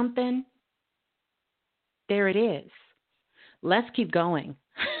do something? There it is. Let's keep going.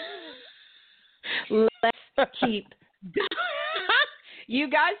 Let's keep going. You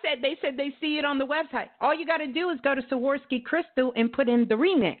guys said they see it on the website. All you got to do is go to Swarovski Crystal and put in the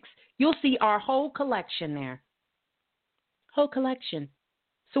Remix. You'll see our whole collection there. Whole collection.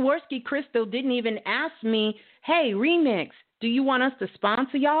 Swarovski Crystal didn't even ask me, hey, Remix, do you want us to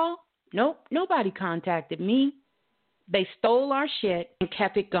sponsor y'all? Nope, nobody contacted me. They stole our shit and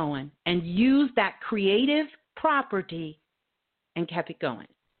kept it going and used that creative property and kept it going.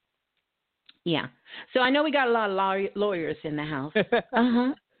 Yeah. So I know we got a lot of lawyers in the house.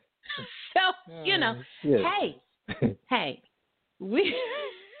 Uh-huh. So, you know, hey, we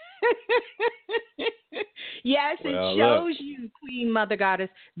yes, it shows you, Queen Mother Goddess,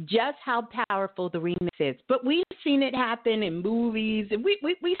 just how powerful the remix is. But we've seen it happen in movies, and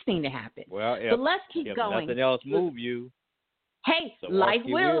we've seen it happen. Well, but let's keep going. Nothing else move you. Hey, life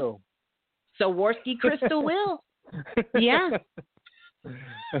will. So Swarovski crystal will. Yeah.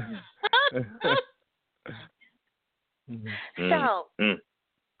 So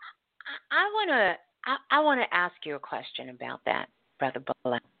I wanna ask you a question about that, Brother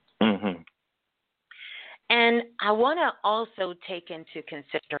Balah. Mm-hmm. And I want to also take into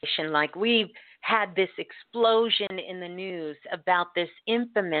consideration, like we've had this explosion in the news about this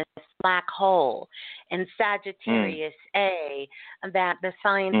infamous black hole in Sagittarius A that the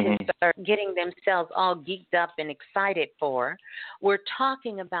scientists are getting themselves all geeked up and excited for. We're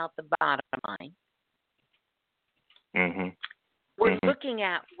talking about the bottom line. We're looking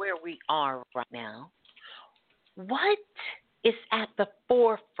at where we are right now. What is at the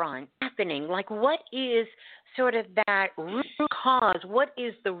forefront happening? Like, what is sort of that root cause? What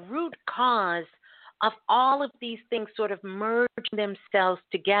is the root cause of all of these things sort of merging themselves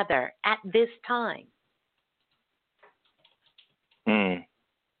together at this time?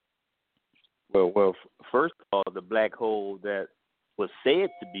 Well, first of all, the black hole that was said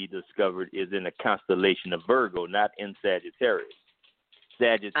to be discovered is in the constellation of Virgo, not in Sagittarius.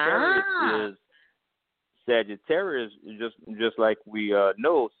 Sagittarius, just like we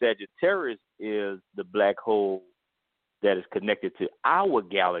know, Sagittarius is the black hole that is connected to our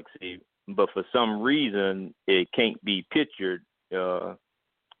galaxy, but for some reason it can't be pictured for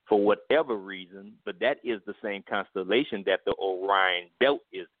whatever reason. But that is the same constellation that the Orion Belt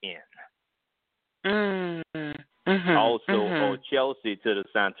is in. Also, Chelsea to the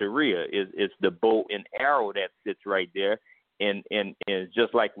Santeria is the bow and arrow that sits right there, and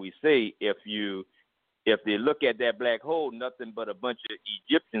just like we say, if they look at that black hole, nothing but a bunch of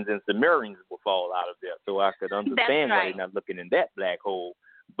Egyptians and Sumerians will fall out of there. So I could understand why they're not looking in that black hole.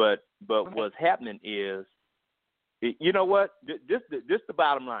 But what's happening is, you know what? This the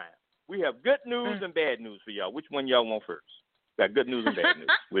bottom line. We have good news and bad news for y'all. Which one y'all want first? Got good news and bad news.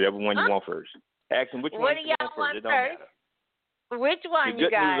 Whichever one you want first. Ask them which one you want first. It don't matter. Which one the you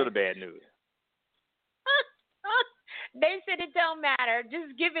got? Good news or the bad news? They said it don't matter.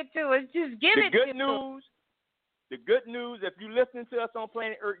 Just give it to us. Just give it to us. The good news, if you listening to us on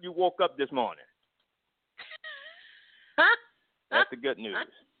planet Earth, you woke up this morning. That's the good news.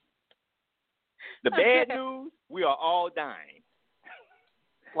 The bad news, we are all dying.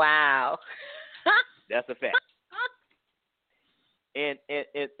 Wow. That's a fact. And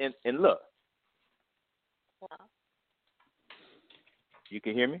look. Wow. You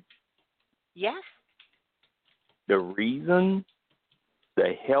can hear me? Yes. The reason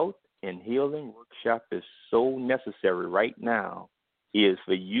the health and healing workshop is so necessary right now is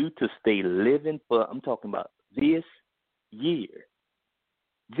for you to stay living for, I'm talking about this year.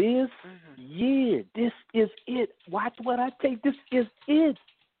 This year. This is it. Watch what I take. This is it.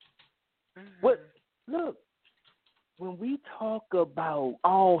 Look, when we talk about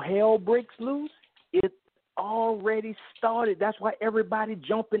all hell breaks loose, it already started. That's why everybody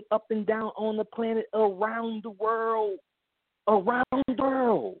jumping up and down on the planet around the world.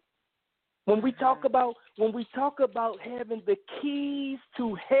 When we talk about having the keys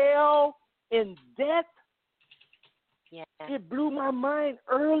to hell and death, it blew my mind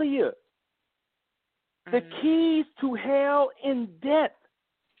earlier. The keys to hell and death.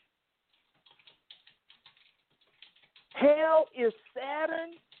 Hell is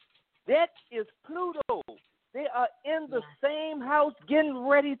Saturn. Death is Pluto. They are in the same house getting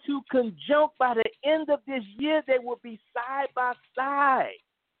ready to conjunct. By the end of this year, they will be side by side.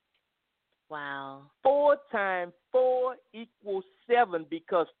 Wow. 4 times 4 equals 7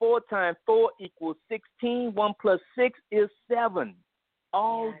 because 4 times 4 equals 16. 1 plus 6 is 7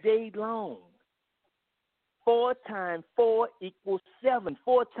 all day long. 4 times 4 equals 7.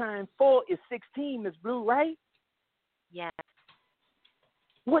 4 times 4 is 16, Ms.Blue, right? Yes.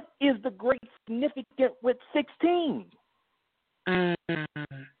 What is the great significance with 16? Do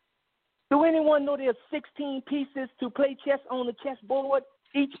anyone know there's 16 pieces to play chess on the chessboard?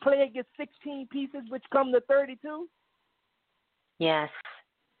 Each player gets 16 pieces, which come to 32? Yes.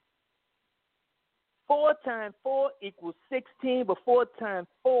 4 times 4 equals 16, but 4 times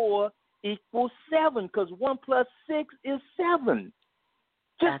 4 equals 7, because 1 plus 6 is 7.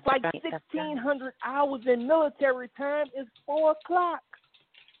 Just like 1,600 hours in military time is 4 o'clock.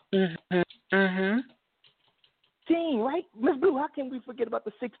 16, right? Ms. Blue, how can we forget about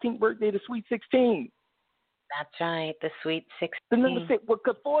the 16th birthday, the Sweet 16? That's right, the Sweet 16. The number 6,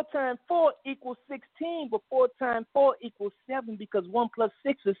 because 4 times 4 equals 16, but 4 times 4 equals 7 because 1 plus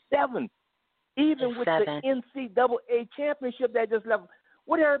 6 is 7. Even It's with 7. the NCAA championship that just left,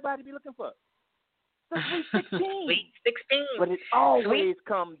 what everybody be looking for? The Sweet 16. Sweet 16. But it always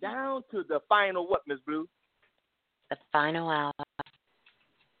comes down to the final what, Ms. Blue? The final hour.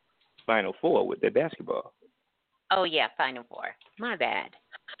 Final 4 with the basketball. Oh, yeah, final 4. My bad.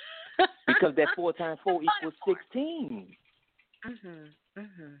 Because that 4 times 4 equals 16.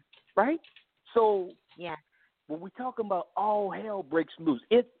 Right? So, yeah, when we're talking about all hell breaks loose,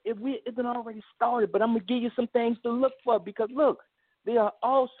 it's been already started, but I'm going to give you some things to look for because, look, there are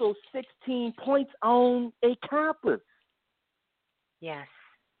also 16 points on a compass. Yes.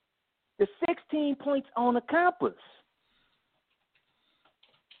 The 16 points on a compass.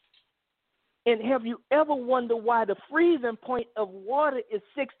 And have you ever wondered why the freezing point of water is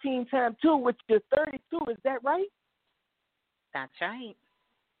 16 times 2, which is 32? Is that right? That's right.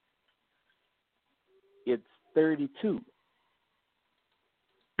 It's 32.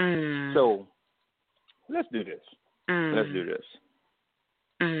 So let's do this. Let's do this.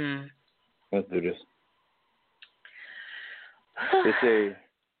 Let's do this. They say,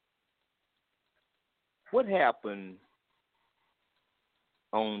 what happened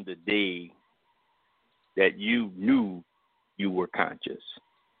on the day that you knew you were conscious?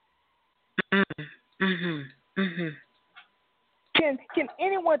 Can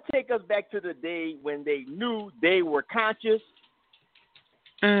anyone take us back to the day when they knew they were conscious?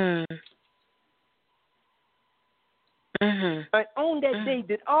 And on that day,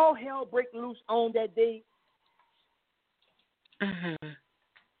 did all hell break loose on that day?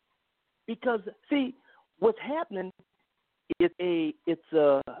 Because see, what's happening is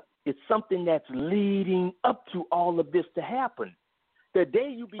it's something that's leading up to all of this to happen. The day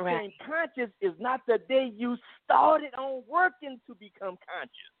you became conscious is not the day you started on working to become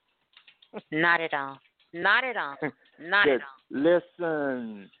conscious. Not at all. Not at all. Not at all.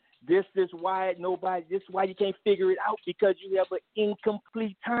 Listen, this is why you can't figure it out, because you have an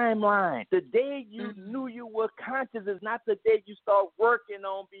incomplete timeline. The day you knew you were conscious is not the day you start working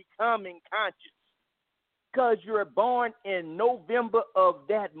on becoming conscious. Because you're born in November of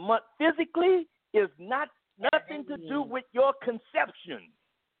that month physically is nothing to do with your conception.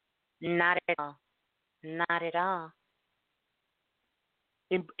 Not at all. Not at all.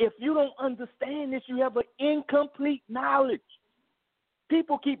 And if you don't understand this, you have an incomplete knowledge.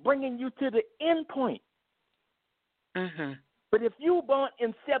 People keep bringing you to the end point. But if you were born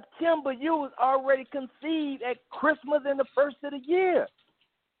in September, you was already conceived at Christmas and the first of the year.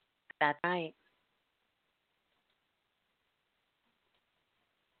 That's right.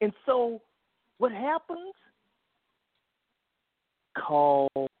 And so what happens? Call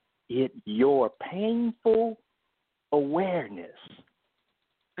it your painful awareness.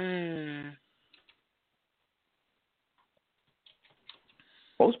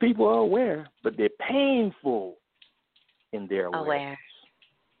 Most people are aware, but they're painful in their awareness.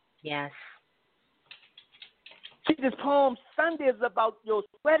 Yes. See, this Palm Sunday is about your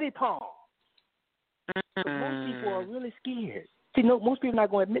sweaty palm. But most people are really scared. See, no, most people are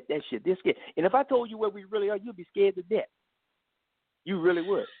not going to admit that shit. They're scared. And if I told you where we really are, you'd be scared to death. You really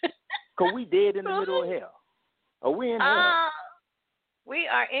would. Because we dead in the middle of hell. Or we in hell. We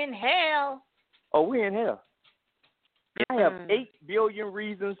are in hell. Oh, we're in hell. I have 8 billion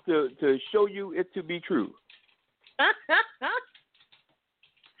reasons to show you it to be true.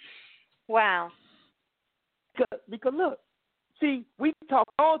 Wow. Because look, see, we talk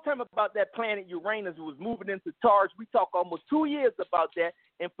all the time about that planet Uranus was moving into Taurus. We talk almost 2 years about that.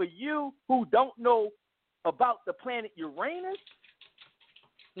 And for you who don't know about the planet Uranus,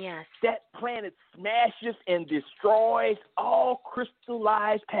 yes, that planet smashes and destroys all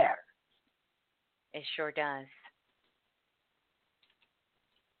crystallized patterns. It sure does.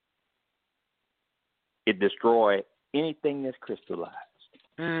 It destroys anything that's crystallized.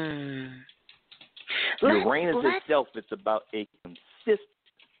 Uranus itself is about a consistent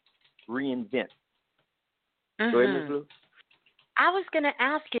reinvent. Go ahead, Ms. Blue. I was going to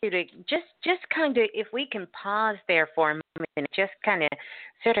ask you to just kind of, if we can pause there for a moment and just kind of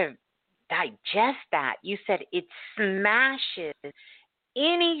sort of digest that. You said it smashes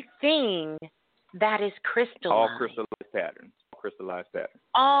anything that is crystallized. All crystallized patterns.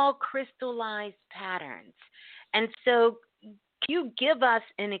 All crystallized patterns. And so can you give us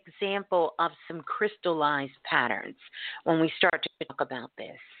an example of some crystallized patterns when we start to talk about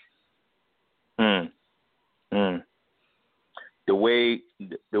this? The way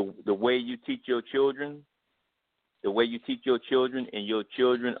you teach your children the way you teach your children, and your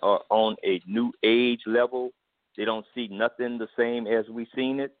children are on a new age level, they don't see nothing the same as we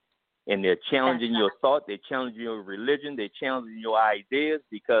seen it, and they're challenging your thought, they're challenging your religion, they're challenging your ideas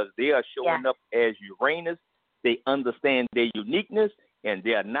because they are showing up as Uranus. They understand their uniqueness, and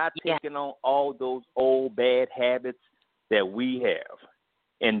they are not taking on all those old bad habits that we have.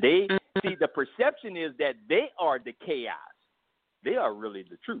 And they see, the perception is that they are the chaos. They are really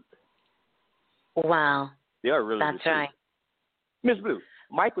the truth. Wow. They are really That's the truth. right. Ms.Blue,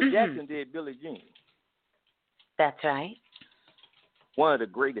 Michael Jackson did Billie Jean. That's right. One of the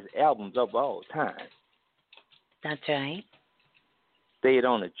greatest albums of all time. That's right. Stayed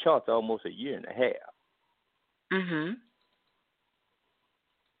on the charts almost a year and a half. Mm-hmm.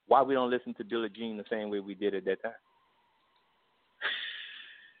 Why we don't listen to Billie Jean the same way we did at that time?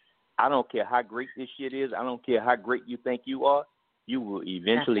 I don't care how great this shit is. I don't care how great you think you are. You will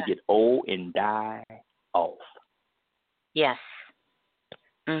eventually get old and die off. Yes.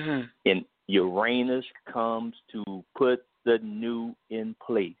 Mm-hmm. And Uranus comes to put the new in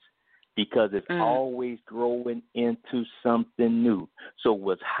place because it's always growing into something new. So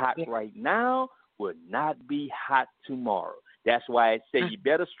what's hot right now will not be hot tomorrow. That's why I say you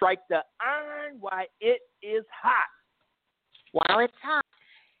better strike the iron while it is hot. While it's hot.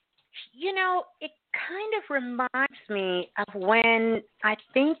 You know, it kind of reminds me of when I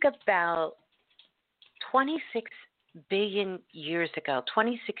think about 26 billion years ago,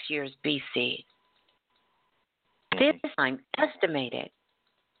 26 years BC. This time, estimated,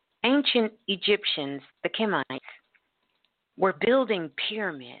 ancient Egyptians, the Kemites, were building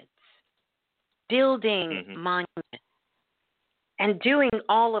pyramids, building monuments, and doing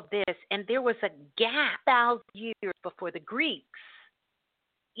all of this. And there was a gap 1,000 years before the Greeks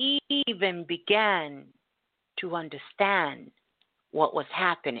even began to understand what was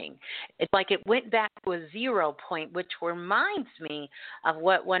happening. It's like it went back to a 0 point, which reminds me of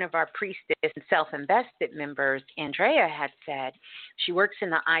what one of our priestess and self-invested members, Andrea, had said. She works in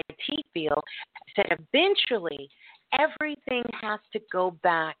the IT field, said eventually everything has to go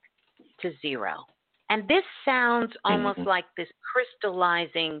back to 0. And this sounds almost like this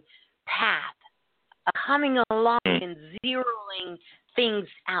crystallizing path of coming along and zeroing things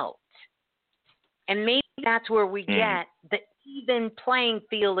out. And maybe that's where we get the even playing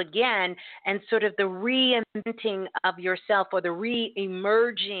field again and sort of the reinventing of yourself or the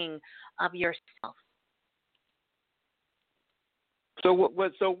re-emerging of yourself. So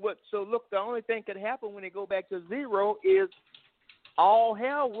look, the only thing could happen when they go back to 0 is all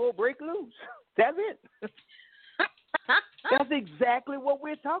hell will break loose. That's it. That's exactly what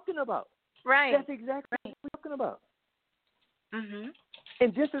we're talking about. Right. That's exactly what we're talking about. Mm-hmm.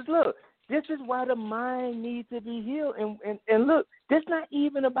 And this is why the mind needs to be healed. And look, this is not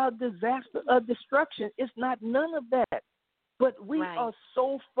even about disaster or destruction. It's not none of that. But we are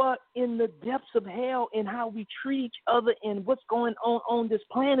so far in the depths of hell in how we treat each other and what's going on this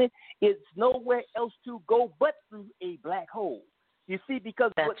planet. It's nowhere else to go but through a black hole. You see,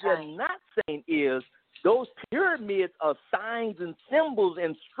 because what they're not saying is those pyramids are signs and symbols,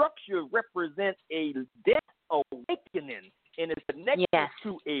 and structure represent a death awakening. And it's connected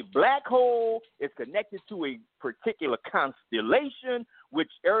to a black hole. It's connected to a particular constellation, which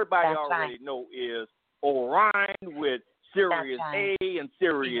everybody already know is Orion with Sirius A and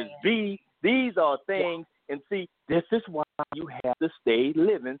Sirius B. These are things, and see, this is why you have to stay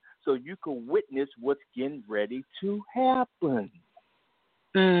living so you can witness what's getting ready to happen.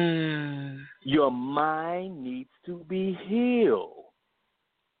 Your mind needs to be healed.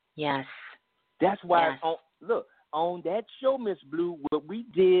 Yes. That's why, on that show, Ms.Blue, what we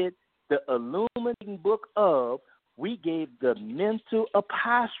did, the illuminating book of, we gave the mental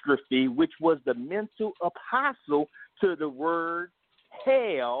apostrophe, which was the mental apostle to the word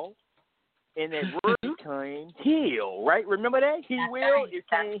hell, and that word became heal, right? Remember that? It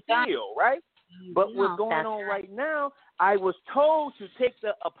came heal, right? But what's going on right now, I was told to take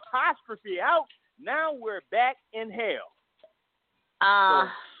the apostrophe out. Now we're back in hell. So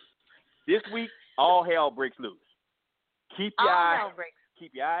this week, all hell breaks loose. Keep your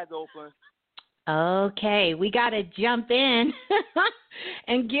eyes open. Okay, we got to jump in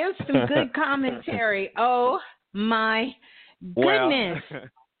and give some good commentary. Oh, my goodness.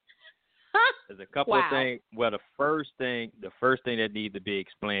 There's a couple of things. Well, the first thing that needs to be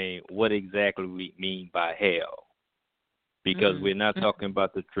explained, what exactly we mean by hell. Because we're not talking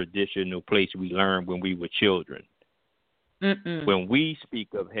about the traditional place we learned when we were children. When we speak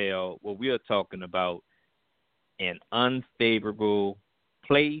of hell, what we are talking about an unfavorable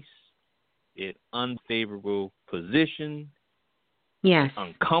place, an unfavorable position, Yes.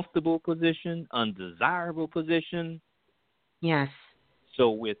 Uncomfortable position, undesirable position. Yes.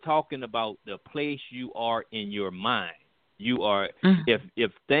 So we're talking about the place you are in your mind. You are if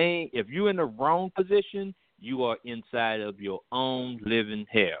you're in the wrong position, you are inside of your own living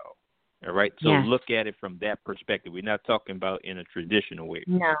hell. All right. So look at it from that perspective. We're not talking about in a traditional way.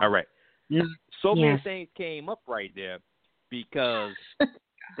 No. All right. No. So many things came up right there because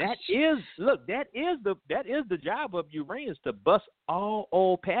that is the job of Uranus, to bust all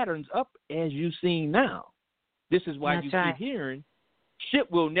old patterns up as you see now. This is why you keep hearing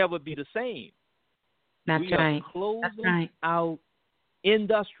shit will never be the same. We are closing out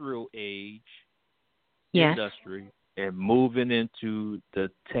industrial age, industry, and moving into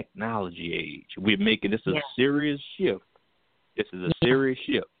the technology age. We're making this a serious shift. This is a serious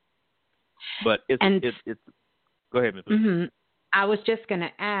shift. But it's go ahead, Ms. Blue. I was just going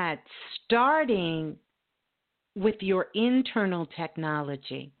to add, starting with your internal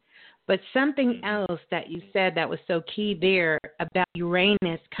technology, but something else that you said that was so key there about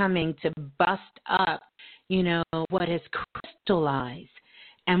Uranus coming to bust up, what has crystallized.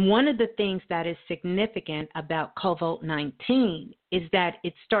 And one of the things that is significant about Cobalt 19 is that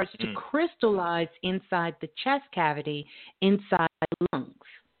it starts to crystallize inside the chest cavity, inside the lungs.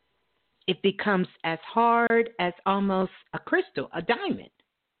 It becomes as hard as almost a crystal, a diamond,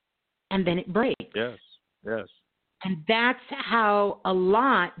 and then it breaks. Yes. And that's how a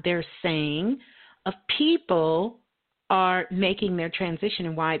lot, they're saying, of people are making their transition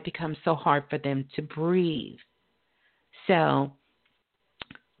and why it becomes so hard for them to breathe. So,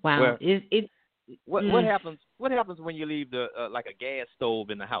 wow. Well, what happens when you leave the like a gas stove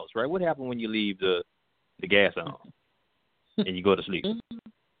in the house, right? What happens when you leave the gas on and you go to sleep?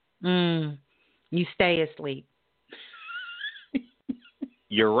 You stay asleep.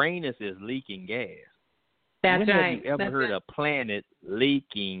 Uranus is leaking gas. That's when right. Have you ever heard a planet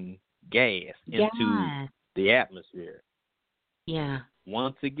leaking gas into the atmosphere? Yeah.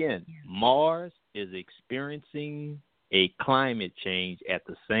 Once again, Mars is experiencing a climate change at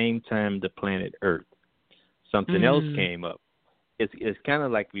the same time the planet Earth. Something else came up. It's kind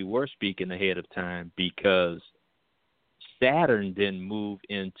of like we were speaking ahead of time because Saturn didn't move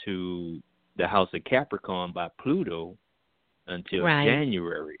into the house of Capricorn by Pluto until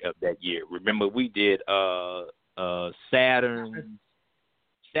January of that year. Remember, we did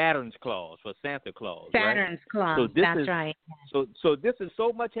Saturn's clause for Santa Claus. Saturn's clause. So that's right. So this is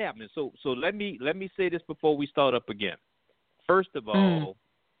so much happening. So let me say this before we start up again. First of all,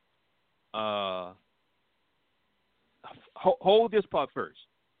 hold this part first.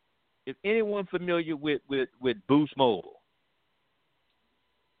 Is anyone familiar with Boost Mobile?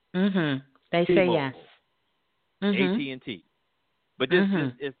 They say yes. AT&T. But this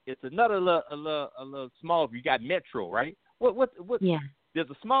it's another a little smaller. You got Metro, right? What? Yeah. There's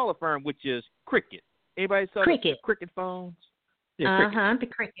a smaller firm which is Cricket. Anybody saw Cricket? Cricket phones? Yeah, the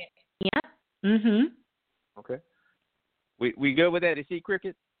Cricket. Yeah. Okay. We good with that? They see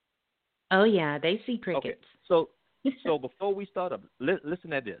Cricket? Oh yeah, they see crickets. Okay. So before we start up,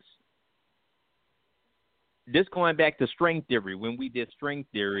 listen at this. This going back to string theory. When we did string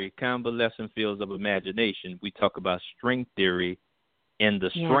theory, convalescent fields of imagination, we talk about string theory and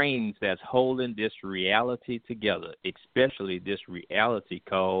the strings that's holding this reality together, especially this reality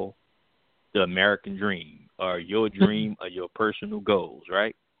called the American dream or your dream or your personal goals,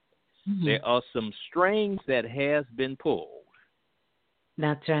 right? There are some strings that has been pulled.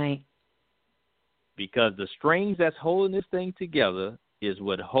 That's right. Because the strings that's holding this thing together is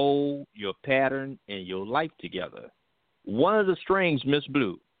what hold your pattern and your life together. One of the strings, Ms.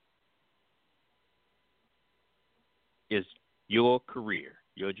 Blue, is your career,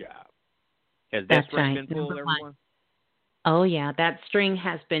 your job. Has that string been pulled, everyone? Oh, yeah. That string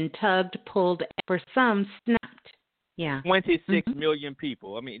has been tugged, pulled, for some snapped. Yeah. 26 million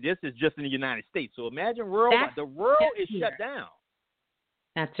people. I mean, this is just in the United States. So imagine worldwide. The world is shut down.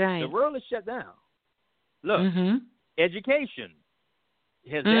 That's right. The world is shut down. Look, education.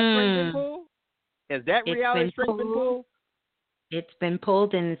 Has that string been pulled? Has that reality string been pulled? It's been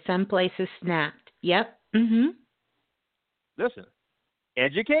pulled and in some places snapped. Yep. Listen,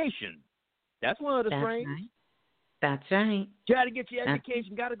 education. That's one of the strings. Right. That's right. You got to get your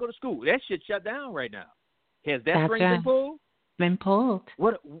education. Got to go to school. That shit shut down right now. Has that string been pulled? Been pulled.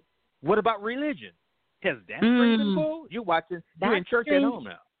 What about religion? Has that string been pulled? You're in church at home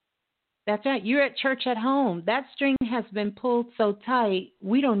now. That's right. You're at church at home. That string has been pulled so tight,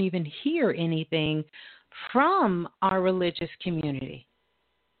 we don't even hear anything from our religious community.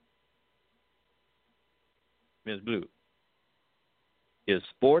 Ms. Blue, is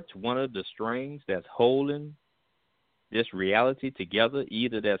sports one of the strings that's holding this reality together.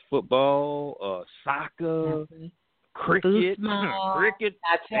 Either that's football, soccer, cricket. Cricket.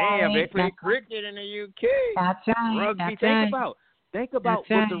 That's Damn, right. they play cricket in the UK. That's right. Rugby. That's Think about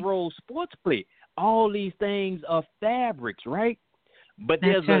what the role sports play. All these things are fabrics, right? But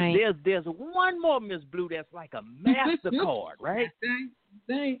there's one more, Ms. Blue, that's like a MasterCard, right?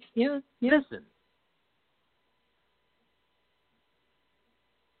 That's right. Yeah. Listen.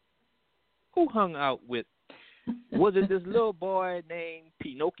 Who hung out with, was it this little boy named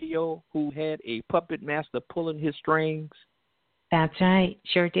Pinocchio who had a puppet master pulling his strings? That's right.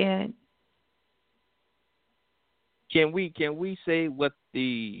 Sure did. Can we say what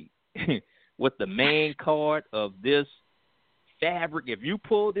the what the main card of this fabric? If you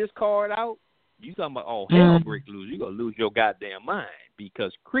pull this card out, you talking about hell break loose. You're gonna lose your goddamn mind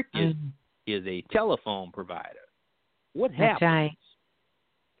because Cricket is a telephone provider. What happens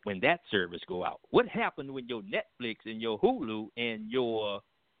when that service go out? What happened when your Netflix and your Hulu and your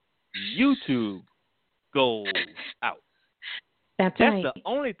YouTube go out? That's the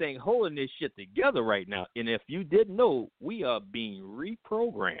only thing holding this shit together right now. And if you didn't know, we are being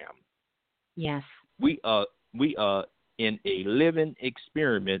reprogrammed. Yes. We are in a living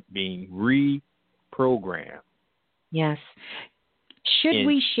experiment being reprogrammed. Yes. Should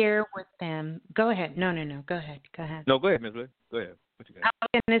we share with them? Go ahead. No. Go ahead. No, go ahead, Ms. Blue. Go ahead. What you got? I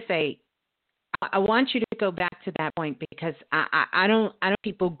was going to say, I want you to go back to that point because I don't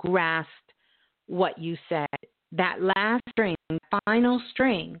people grasp what you said. That last string, final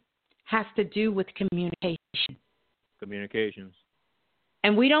string, has to do with communication. Communications.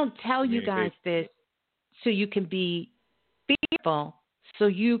 And we don't tell you guys this so you can be fearful, so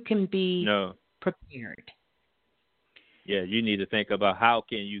you can be prepared. Yeah, you need to think about how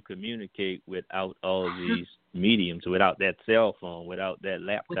can you communicate without all of these mediums, without that cell phone, without that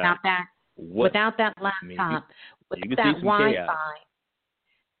laptop. Without that laptop, without that Wi-Fi.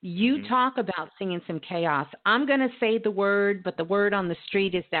 You talk about seeing some chaos. I'm going to say the word, but the word on the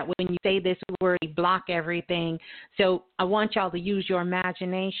street is that when you say this word, you block everything. So I want y'all to use your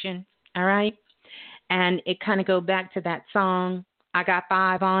imagination, all right? And it kind of go back to that song, I Got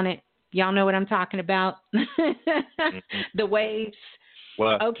 5 on it. Y'all know what I'm talking about? The waves.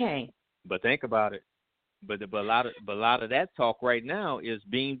 Well, okay. But think about it. But a lot of that talk right now is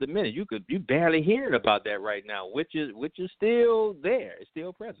being diminished. You barely hearing about that right now, which is still there. It's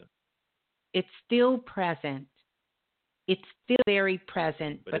still present. It's still present. It's still very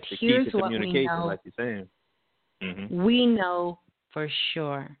present. But it's here's what we know. Like you're saying. Mm-hmm. We know for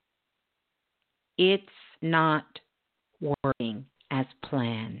sure it's not working as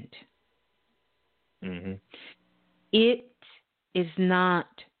planned. Mm-hmm. It is not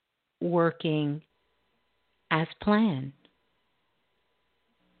working as planned.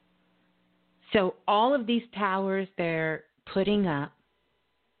 So all of these towers they're putting up,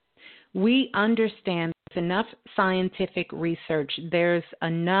 we understand there's enough scientific research, there's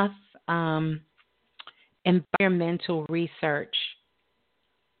enough environmental research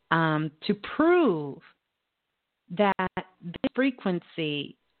to prove that the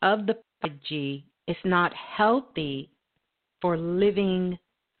frequency of the 5G is not healthy for living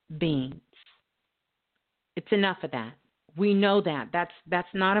beings. It's enough of that. We know that. That's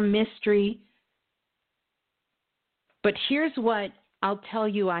not a mystery. But here's what I'll tell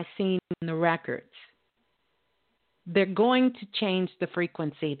you I've seen in the records. They're going to change the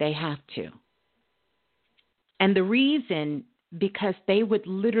frequency. They have to. And the reason, because they would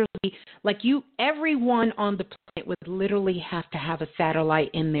literally, everyone on the planet would literally have to have a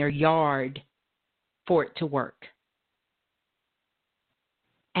satellite in their yard for it to work.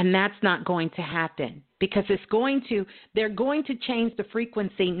 And that's not going to happen because they're going to change the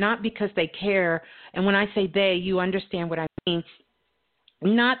frequency, not because they care. And when I say they, you understand what I mean.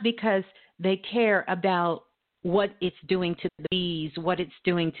 Not because they care about what it's doing to the bees, what it's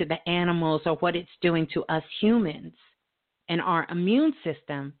doing to the animals, or what it's doing to us humans and our immune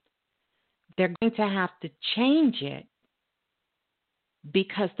system. They're going to have to change it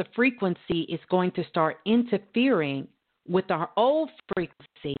because the frequency is going to start interfering with our old frequency.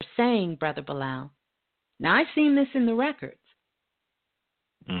 You're saying, Brother Balah. Now, I've seen this in the records.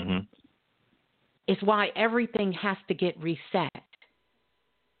 Mm-hmm. It's why everything has to get reset.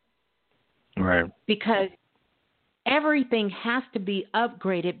 Right. Because everything has to be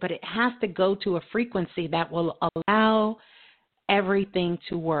upgraded, but it has to go to a frequency that will allow everything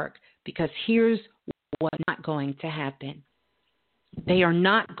to work. Because here's what's not going to happen. They are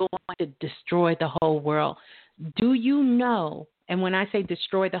not going to destroy the whole world. Do you know, and when I say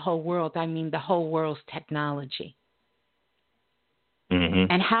destroy the whole world, I mean the whole world's technology. Mm-hmm.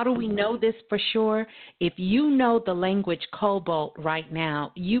 And how do we know this for sure? If you know the language Cobalt right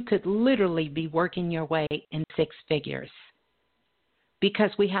now, you could literally be working your way in 6 figures.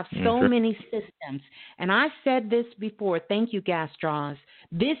 Because we have so many systems. And I said this before. Thank you, Gas Straws.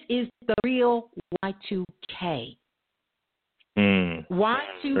 This is the real Y2K.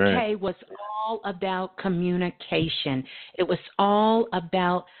 Y2K was all about communication. It was all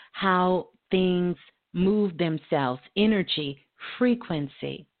about how things move themselves, energy,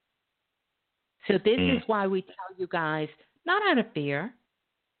 frequency. So this is why we tell you guys, not out of fear,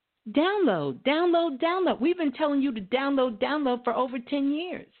 download. We've been telling you to download for over 10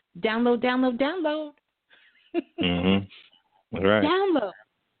 years. Download. Right. Download.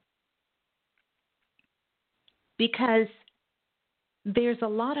 Because there's a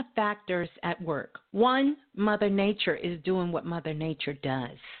lot of factors at work. One, Mother Nature is doing what Mother Nature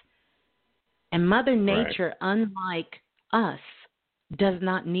does. And Mother Nature, unlike us, does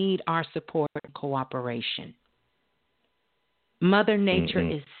not need our support and cooperation. Mother Nature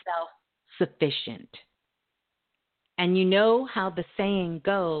is self-sufficient. And you know how the saying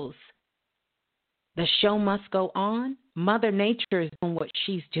goes, the show must go on. Mother Nature is doing what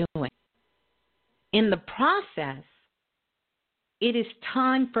she's doing. In the process, it is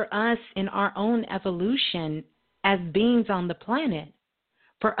time for us in our own evolution as beings on the planet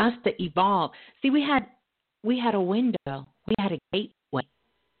for us to evolve. See, we had a window. We had a gateway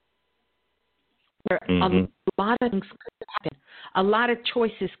where a lot of things could happen. A lot of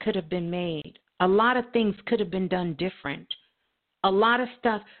choices could have been made. A lot of things could have been done different. A lot of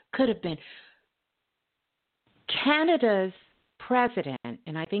stuff could have been. Canada's president,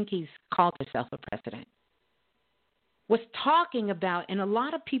 and I think he's called himself a president, was talking about, and a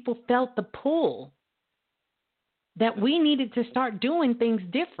lot of people felt the pull that we needed to start doing things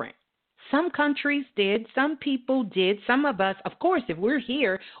different. Some countries did, some people did, some of us, of course, if we're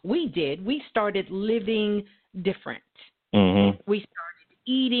here, we did. We started living different. We started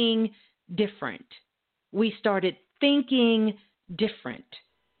eating different. We started thinking different.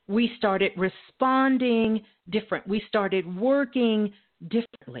 We started responding different. We started working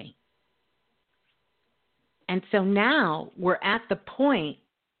differently. And so now we're at the point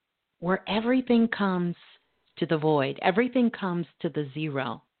where everything comes to the void. Everything comes to the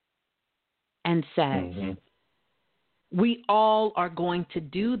zero and says, we all are going to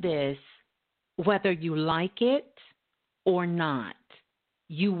do this whether you like it or not.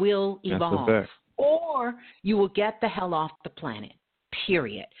 You will evolve. Or you will get the hell off the planet,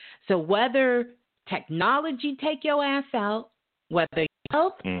 period. So whether technology take your ass out, whether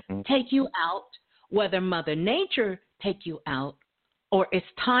health take you out, whether Mother Nature take you out, or it's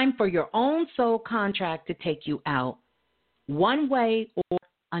time for your own soul contract to take you out, one way or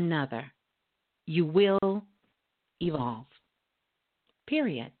another, you will evolve.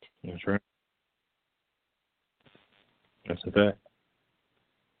 Period. That's right. That's a fact.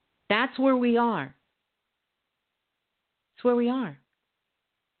 That's where we are. That's where we are.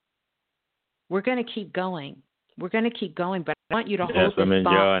 We're going to keep going. We're going to keep going, but I want you to hold this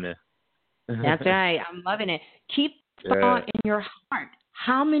thought. That's right. I'm loving it. Keep thought in your heart.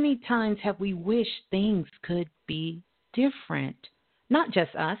 How many times have we wished things could be different? Not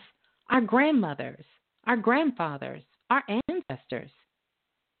just us, our grandmothers, our grandfathers, our ancestors.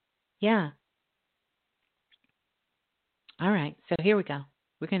 Yeah. All right. So here we go.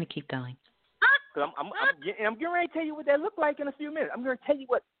 We're going to keep going. I'm getting ready to tell you what that looked like in a few minutes. I'm going to tell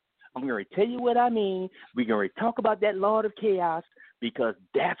you what I mean. We're going to talk about that Lord of Chaos because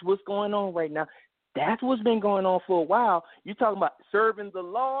that's what's going on right now. That's what's been going on for a while. You're talking about serving the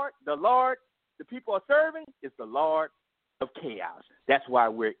Lord. The people are serving is the Lord of Chaos. That's why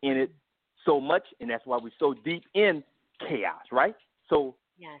we're in it so much, and that's why we're so deep in chaos, right? So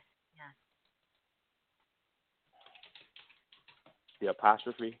yes. The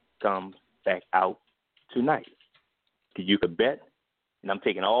apostrophe comes back out tonight. You could bet, and I'm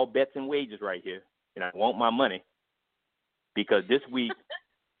taking all bets and wagers right here, and I want my money because this week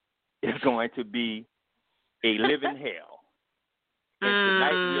is going to be a living hell. And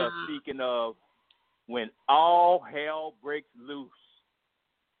tonight we are speaking of when all hell breaks loose.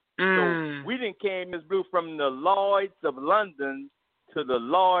 So we didn't came, Ms.Blue, from the Lords of London to the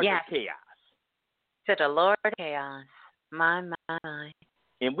Lord of Chaos. To the Lord of Chaos. My.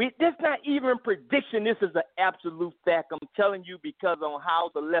 And that's not even prediction. This is an absolute fact. I'm telling you because on how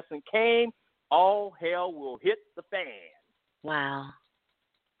the lesson came, all hell will hit the fan. Wow.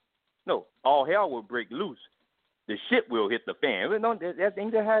 No, all hell will break loose. The shit will hit the fan. Ain't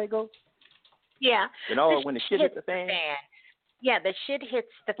that how it goes? Yeah. When the shit hits the fan. Yeah, the shit hits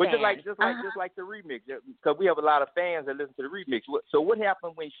the but fan. just like the remix, because we have a lot of fans that listen to the remix. So what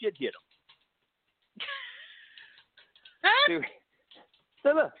happened when shit hit them? So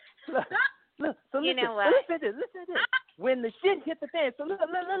look. So you listen, know what? listen to this. When the shit hit the fan, so look,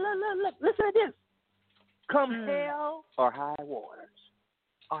 listen to this. Come hell or high waters.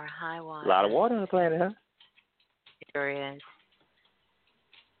 Or high water. A lot of water on the planet, huh? There is.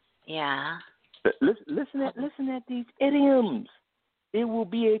 Yeah. But listen at these idioms. It will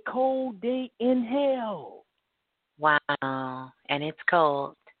be a cold day in hell. Wow. And it's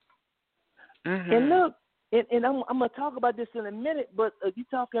cold. Mm-hmm. And look, and I'm going to talk about this in a minute, but you're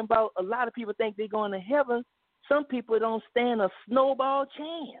talking about a lot of people think they're going to heaven. Some people don't stand a snowball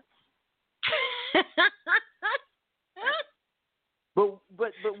chance. But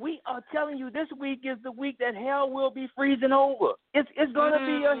we are telling you this week is the week that hell will be freezing over. It's going to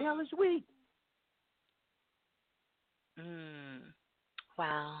be a hellish week.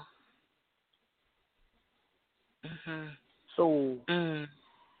 Wow. Mhm. So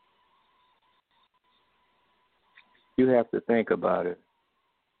you have to think about it,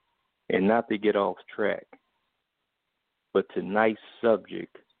 and not to get off track. But tonight's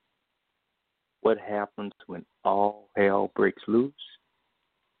subject: what happens when all hell breaks loose?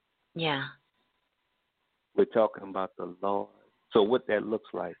 Yeah. We're talking about the Lord. So what that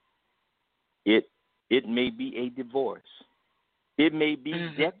looks like, it may be a divorce. It may be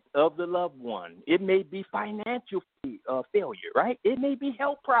death of the loved one. It may be financial failure, right? It may be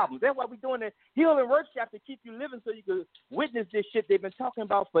health problems. That's why we're doing the healing workshop, to keep you living so you can witness this shit they've been talking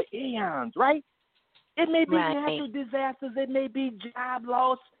about for eons, right? It may be natural disasters. It may be job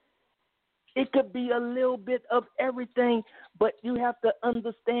loss. It could be a little bit of everything, but you have to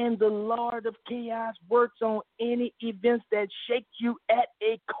understand the Lord of Chaos works on any events that shake you at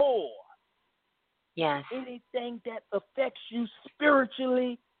a core. Yes. Anything that affects you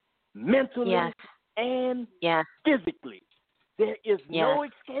spiritually, mentally, and physically. There is no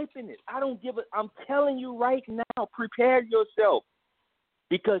escaping it. I don't give it. I'm telling you right now, prepare yourself,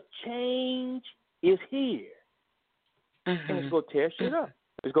 because change is here. And it's going to tear shit up.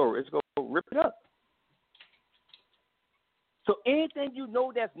 It's going to rip it up. So anything you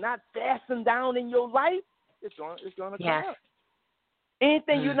know that's not fastened down in your life, it's going to come up.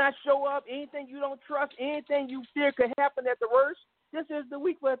 Anything you not show up, anything you don't trust, anything you fear could happen at the worst, this is the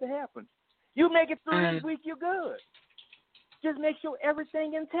week for it to happen. You make it through this week, you're good. Just make sure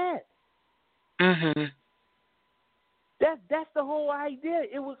everything intact. That's the whole idea.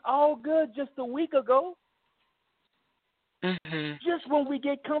 It was all good just a week ago. Just when we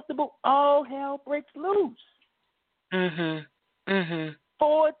get comfortable, all hell breaks loose.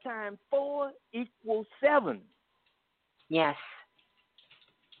 4 times 4 equals 7. Yes.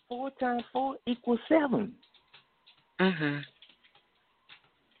 4 times 4 equals 7.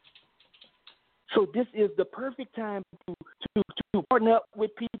 So this is the perfect time to partner up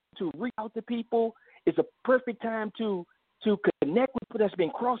with people, to reach out to people. It's a perfect time to connect with people that's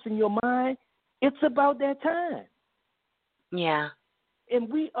been crossing your mind. It's about that time. Yeah.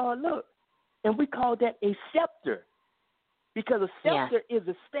 And we call that a scepter. Because a scepter is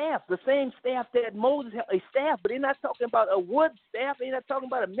a staff, the same staff that Moses had, a staff, but they're not talking about a wood staff, they're not talking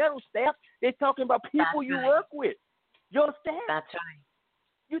about a metal staff, they're talking about people you work with. Your staff. That's right.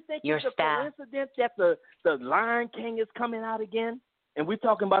 You think it's a coincidence that the Lion King is coming out again? And we're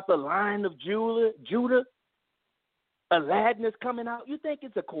talking about the Lion of Judah? Aladdin is coming out. You think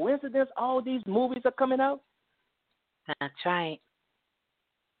it's a coincidence all these movies are coming out? That's right.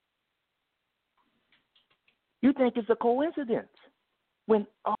 You think it's a coincidence when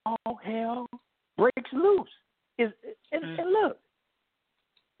all hell breaks loose? And look,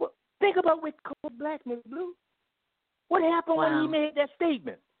 think about with Kodak, Ms.Blue. What happened when he made that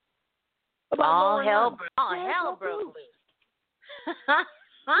statement? About all hell broke loose.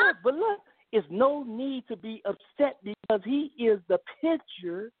 But look, there's no need to be upset, because he is the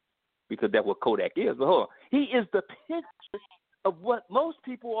picture, because that's what Kodak is. But hold on. He is the picture of what most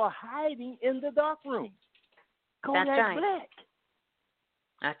people are hiding in the dark room. Kodak Black.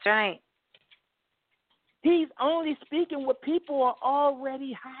 That's right. He's only speaking what people are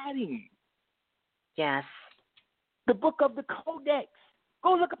already hiding. Yes. The book of the Codex.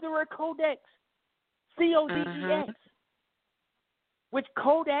 Go look up the word Codex. Codex. Which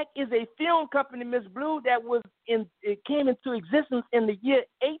Kodak is a film company, Ms.Blue, that it came into existence in the year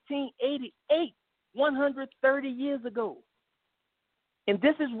 1888, 130 years ago. And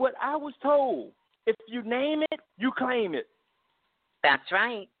this is what I was told. If you name it, you claim it. That's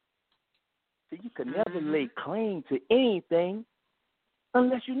right. So you can never lay claim to anything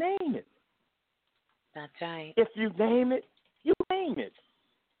unless you name it. That's right. If you name it, you name it.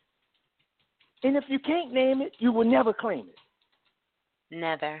 And if you can't name it, you will never claim it.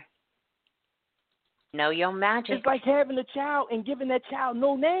 Never. Know your magic. It's like having a child and giving that child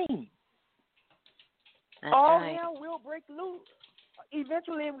no name. That's All right. hell will break loose.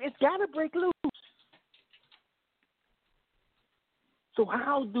 Eventually, it's got to break loose. So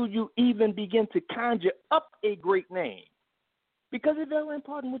how do you even begin to conjure up a great name? Because it's very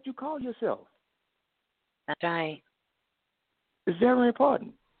important what you call yourself. That's right. It's very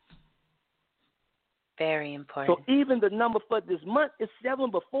important. Very important. So even the number for this month is 7,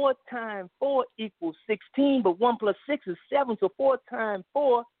 but 4 times 4 equals 16, but 1 plus 6 is 7, so 4 times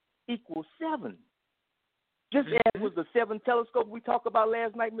 4 equals 7. Just as with the 7 telescope we talked about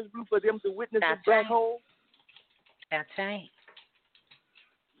last night, Ms. Blue, for them to witness this black hole. That's right.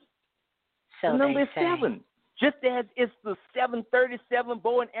 So the number is they say. 7. Just as it's the 737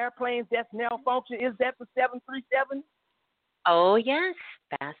 Boeing airplanes that's malfunction, is that the 737? Oh, yes.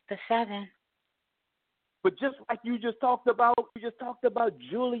 That's the 7. But just like you just talked about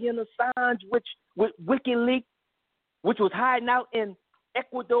Julian Assange, which with WikiLeaks, which was hiding out in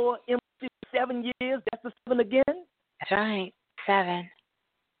Ecuador in 7 years. That's the 7 again. That's right, 7.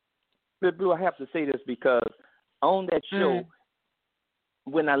 Ms. Blue, I have to say this because on that show,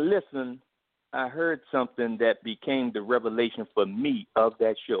 when I listened, I heard something that became the revelation for me of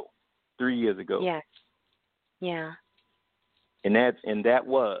that show 3 years ago. Yes. Yeah. And that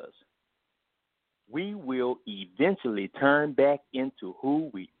was, we will eventually turn back into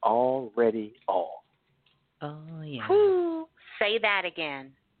who we already are. Oh, yeah. Ooh, say that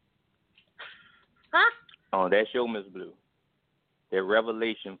again. Huh? On that show, Ms. Blue, that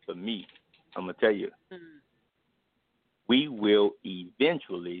revelation for me, I'm going to tell you, we will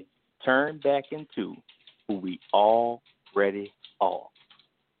eventually turn back into who we already are.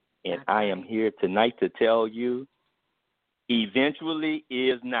 And That's I right. am here tonight to tell you, eventually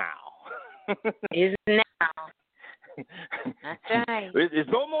is now. Is now. That's right. It's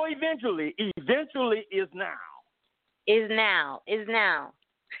no more eventually. Eventually is now. Is now. Is now.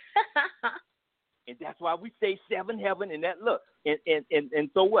 And that's why we say 7 heaven and that look. And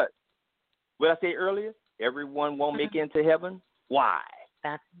so what? What I say earlier? Everyone won't make it into heaven. Why?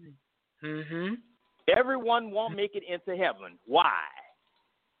 That's Everyone won't make it into heaven. Why?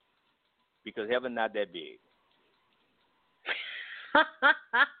 Because heaven not that big.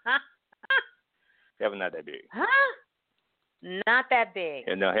 Heaven not that big. Huh? Not that big.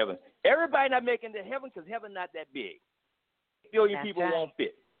 And no heaven. Everybody not making it to heaven because heaven not that big. 8 billion That's people right. won't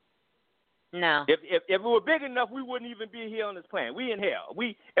fit. No. If it were big enough, we wouldn't even be here on this planet. We in hell.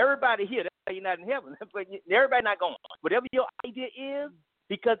 Everybody here. That's why you're not in heaven. But everybody not going. Whatever your idea is,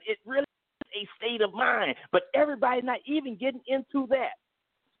 because it really is a state of mind. But everybody not even getting into that.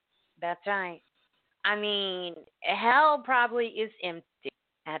 That's right. I mean, hell probably is empty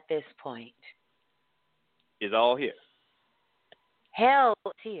at this point. It's all here. Hell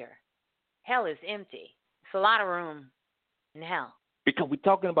is here. Hell is empty. It's a lot of room in hell. Because we're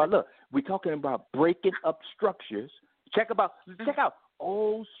talking about breaking up structures. Check out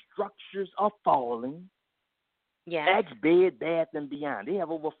old structures are falling. Yeah. Ask Bed Bath and Beyond. They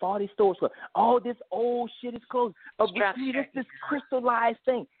have over 40 stores. All this old shit is closed. See, this crystallized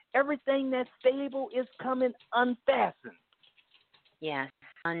thing. Everything that's stable is coming unfastened. Yes,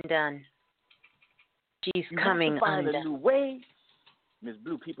 undone. She's You coming have to find undone. a new way. Ms.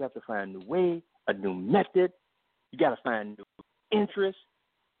 Blue, people have to find a new way, a new method. You got to find new interests.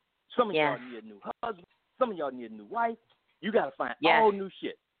 Some of y'all need a new husband. Some of y'all need a new wife. You got to find all new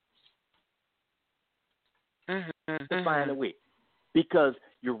shit to find a way. Because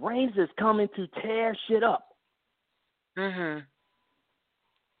Uranus is coming to tear shit up.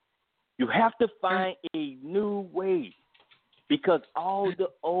 You have to find a new way because all the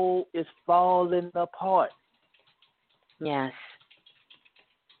old is falling apart. Yes.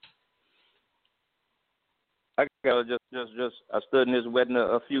 I stood in his wedding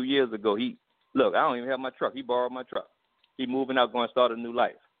a few years ago. I don't even have my truck. He borrowed my truck. He moving out, going to start a new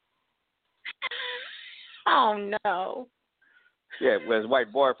life. Oh no. Yeah, well, his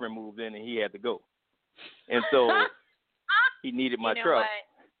white boyfriend moved in and he had to go, and so he needed my truck.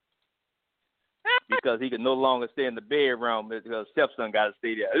 Because he could no longer stay in the bedroom because stepson got to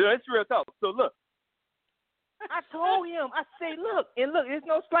stay there. It's real talk. So look, I told him, I say, look, there's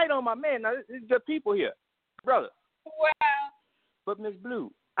no slight on my man. Now, it's just people here, brother. Wow. But Ms.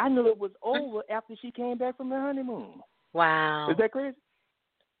 Blue, I knew it was over after she came back from the honeymoon. Wow. Is that crazy?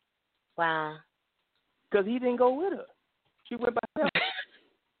 Wow. Because he didn't go with her. She went by herself.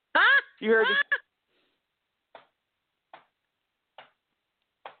 You heard it?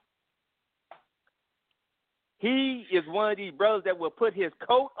 He is one of these brothers that will put his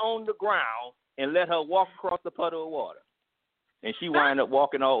coat on the ground and let her walk across the puddle of water. And she wind up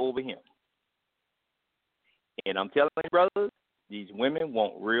walking all over him. And I'm telling you, brothers, these women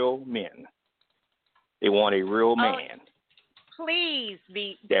want real men. They want a real man. Please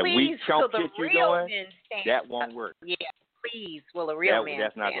that please, weak chunk so the shit you real doing, men stand that won't work. Yeah, please, will a real man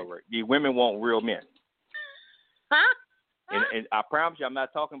That's not stand? going to work. These women want real men. Huh? And I promise you, I'm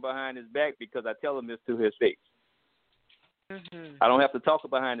not talking behind his back because I tell him this to his face. Mm-hmm. I don't have to talk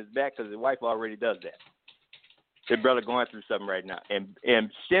behind his back because his wife already does that. His brother going through something right now. And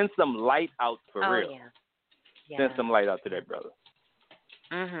send some light out for real. Yeah. Send some light out to that brother.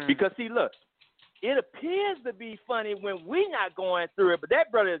 Mm-hmm. Because, see, look, it appears to be funny when we're not going through it, but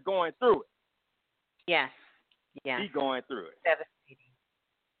that brother is going through it. Yes. Yes. He's going through it. Devastating.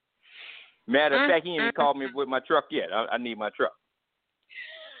 Matter of fact, he ain't even called me with my truck yet. I need my truck.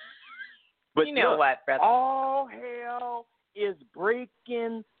 But you know look, what, brother? all hell is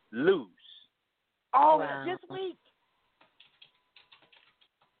breaking loose. All this week.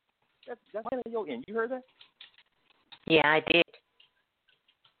 That's in your end. You heard that? Yeah, I did.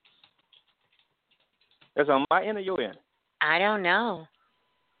 That's on my end or your end? I don't know.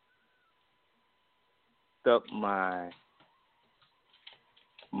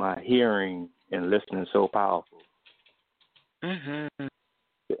 My hearing and listening so powerful. Mm-hmm.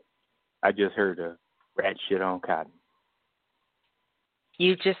 I just heard a rat shit on cotton.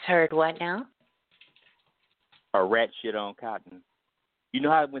 You just heard what now? A rat shit on cotton. You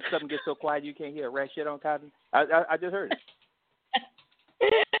know how when something gets so quiet you can't hear a rat shit on cotton? I just heard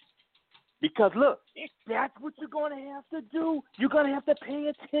it. Because look, that's what you're going to have to do. You're going to have to pay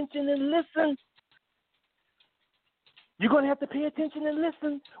attention and listen. You're going to have to pay attention and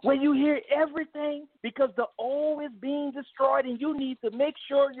listen when you hear everything because the old is being destroyed and you need to make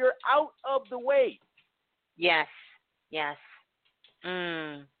sure you're out of the way. Yes. Yes.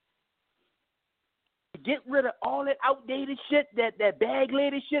 Mm. Get rid of all that outdated shit, that bag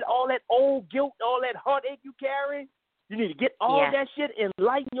lady shit, all that old guilt, all that heartache you carry. You need to get all that shit and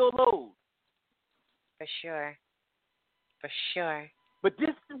lighten your load. For sure. For sure. But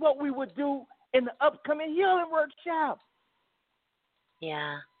this is what we would do in the upcoming healing workshop.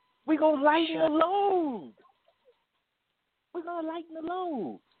 Yeah. We're going to lighten the load. We're going to lighten the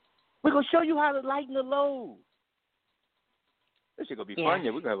load. We're going to show you how to lighten the load. This shit going to be fun.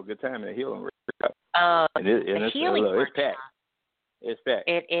 Yeah, we're going to have a good time in the healing workshop. The healing workshop. It's packed. It's packed.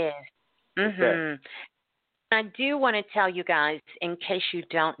 It is. Mm-hmm. I do want to tell you guys, in case you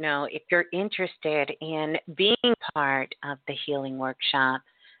don't know, if you're interested in being part of the healing workshop,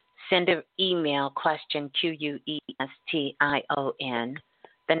 send an email, question, QUESTION,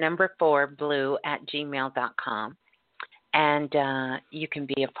 4blue @gmail.com, and you can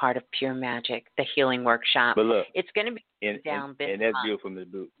be a part of Pure Magic, the healing workshop. But look, it's going to be down this and that's month. beautiful,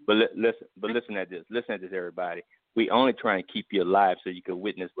 Ms.Blue. But listen at this. Listen at this, everybody. We only try and keep you alive so you can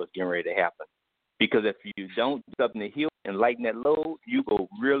witness what's getting ready to happen. Because if you don't do something to heal and lighten that load, you will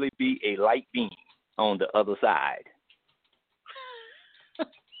really be a light beam on the other side.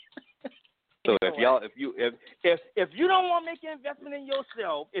 So if you don't want to make an investment in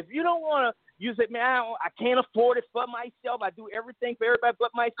yourself, if you don't want to, you say, man, I can't afford it for myself. I do everything for everybody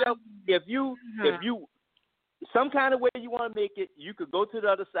but myself. If you some kind of way you want to make it, you could go to the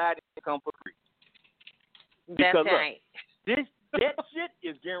other side and come for free. Because that's right. Look, that shit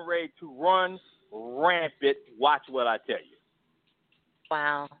is getting ready to run rampant. Watch what I tell you.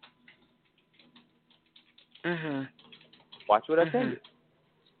 Wow. Mhm. Watch what I tell you.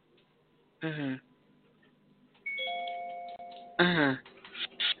 Mhm.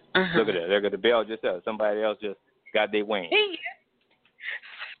 Look at that. Look at the bell just up. Somebody else just got their wings.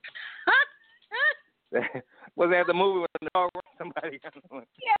 Was that the movie when the dog somebody got the wings?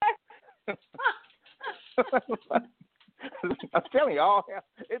 Yes. I'm telling you,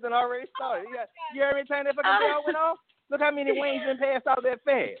 it's already started. You heard me turn that fucking bell went off? Look how many wings been passed out that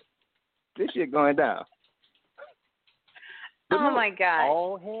fast. This shit going down. But my God.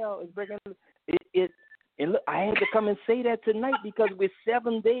 All hell is breaking. And look, I had to come and say that tonight because we're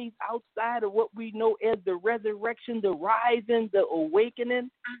 7 days outside of what we know as the resurrection, the rising, the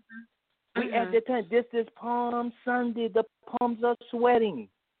awakening. We at that time. This is Palm Sunday. The palms are sweating.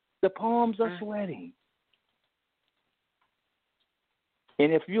 The palms are sweating.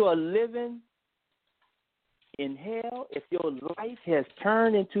 And if you are living in hell, if your life has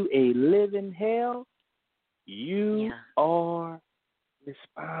turned into a living hell, you are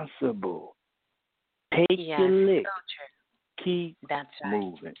responsible. Take your lick. So keep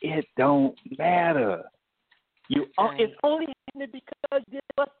moving. It don't matter. It's only getting it because you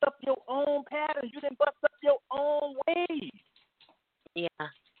didn't bust up your own patterns. You didn't bust up your own ways. Yeah.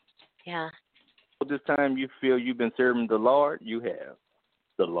 Yeah. This time you feel you've been serving the Lord, you have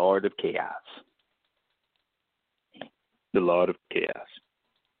the Lord of Chaos. The Lord of Chaos.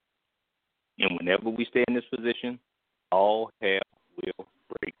 And whenever we stay in this position, all hell will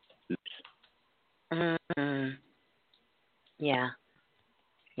break loose. Mm-hmm. Yeah.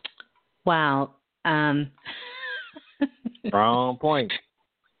 Wow. Wrong point.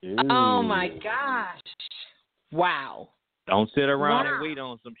 Oh my gosh. Wow. Don't sit around and wait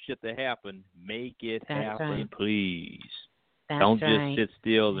on some shit to happen. Make it That's happen, right. please. That's Don't right. just sit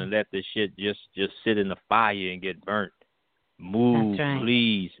still and let the shit just sit in the fire and get burnt. Move, That's right.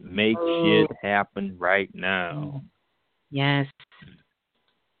 please. Make shit happen right now. Yes.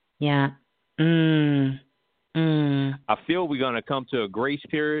 Yeah. I feel we're gonna come to a grace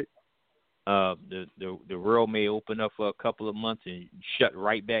period. The world may open up for a couple of months and shut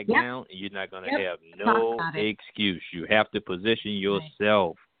right back down, and you're not gonna have no excuse. You have to position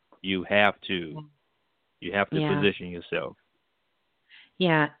yourself. You have to. You have to position yourself.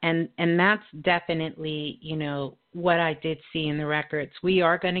 Yeah, and that's definitely, what I did see in the records. We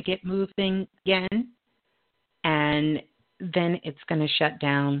are going to get moving again, and then it's going to shut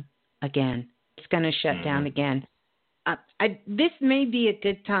down again. It's going to shut down again. This may be a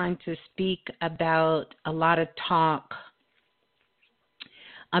good time to speak about a lot of talk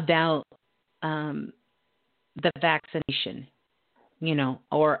about the vaccination,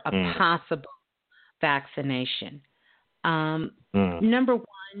 or a possible vaccination. Number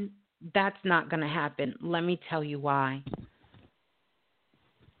one, that's not going to happen. Let me tell you why.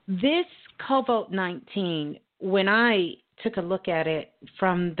 This COVID-19, when I took a look at it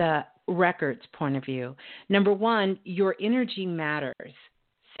from the records point of view, number one, your energy matters.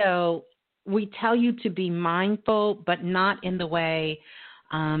 So we tell you to be mindful, but not in the way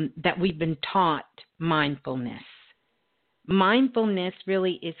that we've been taught mindfulness. Mindfulness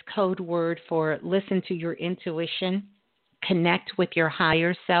really is code word for listen to your intuition, connect with your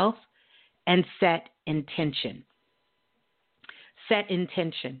higher self, and set intention. Set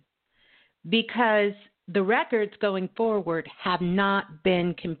intention. Because the records going forward have not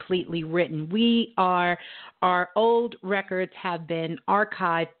been completely written. Our old records have been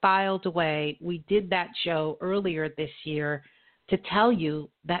archived, filed away. We did that show earlier this year to tell you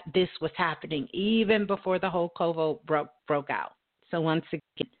that this was happening even before the whole COVID broke out. So once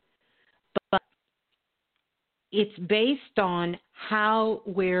again, but it's based on how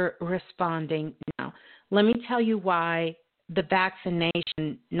we're responding now. Let me tell you why the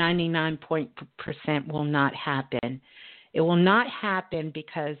vaccination 99% will not happen. It will not happen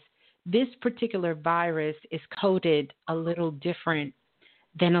because this particular virus is coded a little different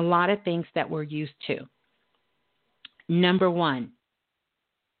than a lot of things that we're used to. Number one,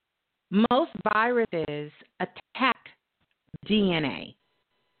 most viruses attack DNA,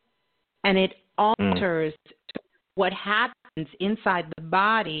 and it alters what happens inside the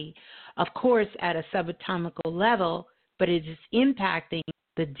body, of course, at a subatomic level, but it is impacting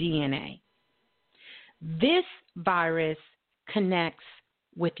the DNA. This virus connects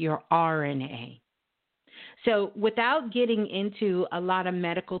with your RNA. So without getting into a lot of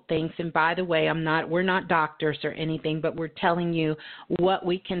medical things, and by the way, we're not doctors or anything, but we're telling you what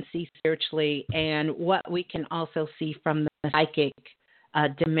we can see spiritually and what we can also see from the psychic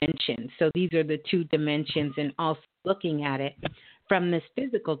dimension. So these are the two dimensions, and also looking at it from this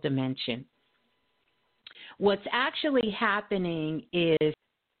physical dimension. What's actually happening is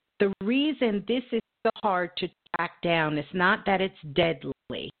the reason this is so hard to track down is not that it's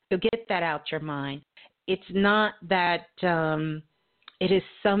deadly. So get that out your mind. It's not that it is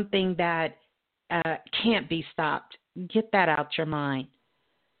something that can't be stopped. Get that out your mind.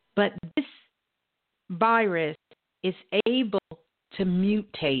 But this virus is able to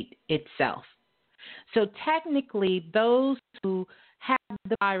mutate itself. So technically, those who have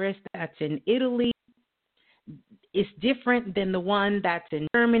the virus that's in Italy is different than the one that's in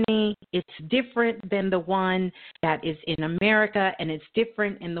Germany. It's different than the one that is in America, and it's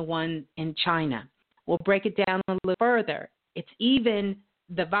different in the one in China. We'll break it down a little further. It's even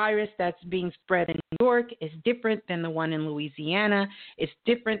the virus that's being spread in New York is different than the one in Louisiana. It's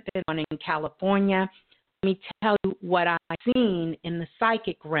different than the one in California. Let me tell you what I've seen in the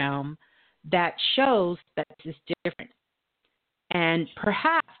psychic realm that shows that this is different. And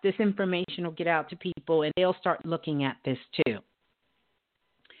perhaps this information will get out to people and they'll start looking at this too.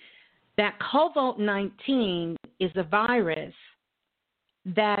 That COVID-19 is a virus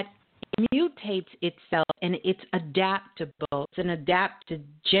that mutates itself and it's adaptable. It's an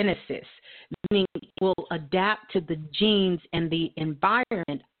adaptogenesis, meaning it will adapt to the genes and the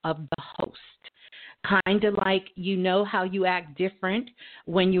environment of the host. Kind of like you know how you act different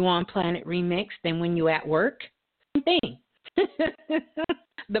when you're on Planet Remix than when you're at work. Same thing.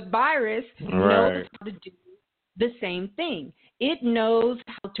 The virus knows how to do the same thing. It knows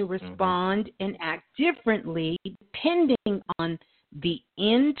how to respond and act differently depending on the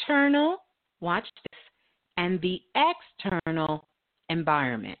internal, watch this, and the external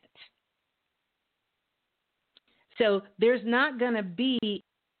environment. So there's not going to be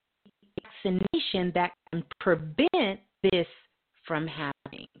vaccination that can prevent this from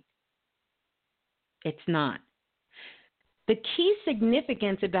happening. It's not. The key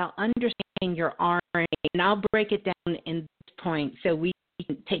significance about understanding your RNA, and I'll break it down in this point so we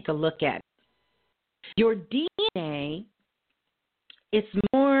can take a look at it. Your DNA is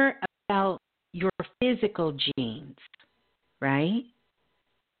more about your physical genes, right?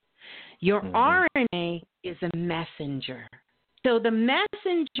 Your RNA is a messenger. So the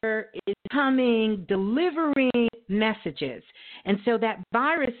messenger is coming, delivering messages. And so that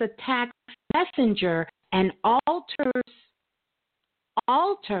virus attacks the messenger and alters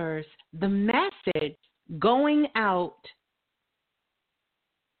the message going out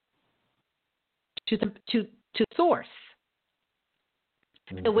to source.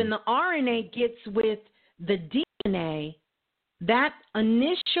 So when the RNA gets with the DNA, that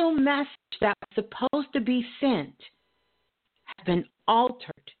initial message that was supposed to be sent has been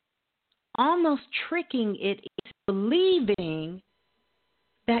altered, almost tricking it into believing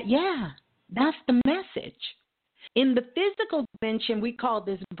that, yeah, that's the message. In the physical dimension, we call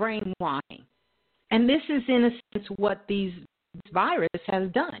this brainwashing. And this is, in a sense, what this virus has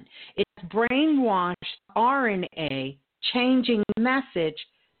done. It's brainwashed RNA, changing the message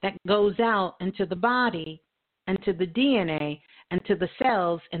that goes out into the body and to the DNA and to the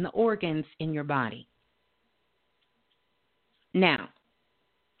cells and the organs in your body. Now,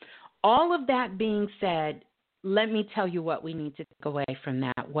 all of that being said, let me tell you what we need to take away from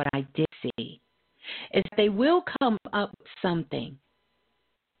that, what I did see, is they will come up with something,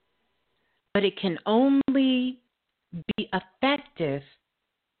 but it can only be effective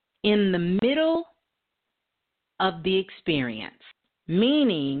in the middle of the experience,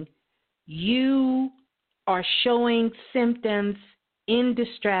 meaning you are showing symptoms in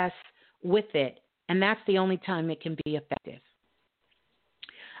distress with it, and that's the only time it can be effective.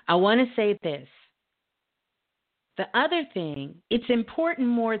 I want to say this. The other thing, it's important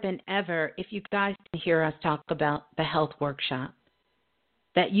more than ever, if you guys can hear us talk about the health workshop,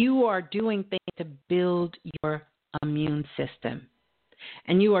 that you are doing things to build your immune system.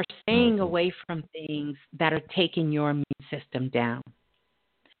 And you are staying away from things that are taking your immune system down.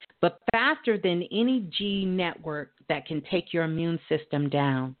 But faster than any G network that can take your immune system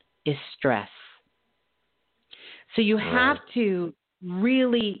down is stress. So you have to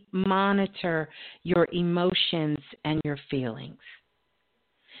really monitor your emotions and your feelings.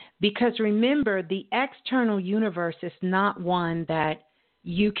 Because remember, the external universe is not one that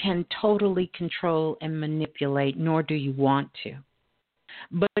you can totally control and manipulate, nor do you want to.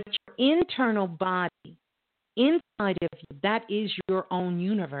 But your internal body, inside of you, that is your own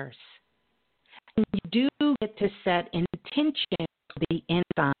universe. And you do get to set an intention for the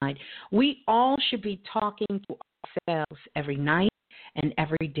inside. We all should be talking to ourselves every night and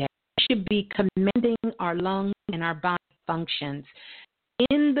every day. We should be commending our lungs and our body functions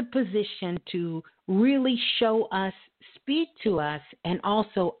in the position to really show us, speak to us, and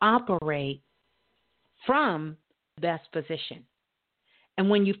also operate from the best position. And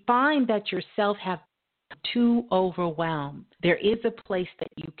when you find that yourself have too overwhelmed, there is a place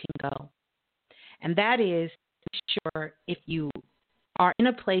that you can go. And that is, sure, if you are in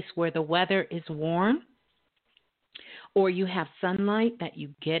a place where the weather is warm or you have sunlight, that you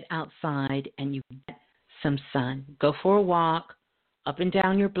get outside and you get some sun. Go for a walk up and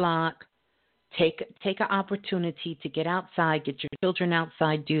down your block. Take an opportunity to get outside, get your children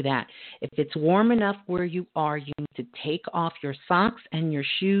outside, do that. If it's warm enough where you are, you need to take off your socks and your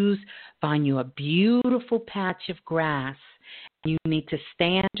shoes, find you a beautiful patch of grass. You need to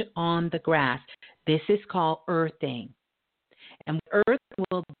stand on the grass. This is called earthing. And what earth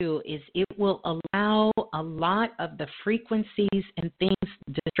will do is it will allow a lot of the frequencies and things,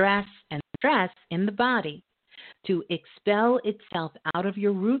 distress and stress in the body, to expel itself out of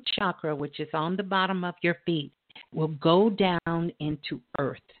your root chakra, which is on the bottom of your feet, will go down into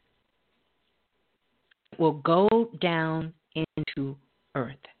earth. It will go down into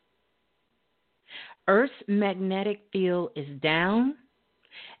earth. Earth's magnetic field is down,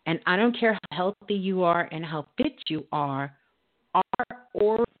 And I don't care how healthy you are and how fit you are, our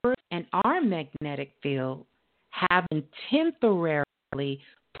aura and our magnetic field have been temporarily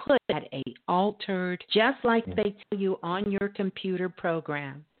put at a altered, just like they tell you on your computer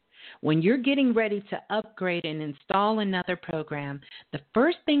program. When you're getting ready to upgrade and install another program, the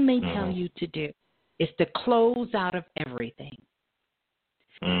first thing they tell you to do is to close out of everything.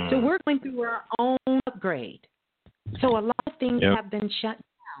 So we're going through our own upgrade. So a lot of things have been shut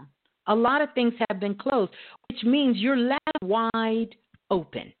down. A lot of things have been closed, which means you're left wide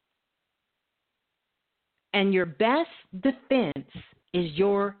open. And your best defense is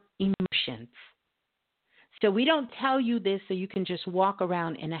your emotions. So we don't tell you this so you can just walk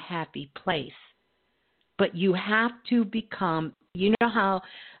around in a happy place. But you have to become, you know how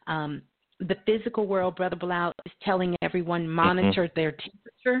the physical world, Brother Balah, is telling everyone monitor their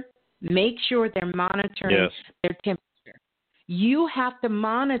temperature? Make sure they're monitoring their temperature. You have to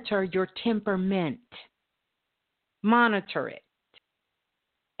monitor your temperament. Monitor it.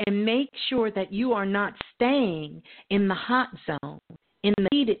 And make sure that you are not staying in the hot zone, in the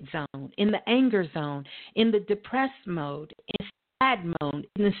heated zone, in the anger zone, in the depressed mode, in the sad mode,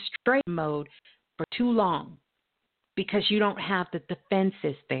 in the straight mode for too long because you don't have the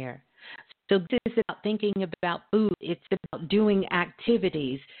defenses there. So this is about thinking about food. It's about doing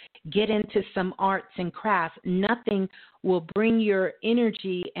activities. Get into some arts and crafts. Nothing will bring your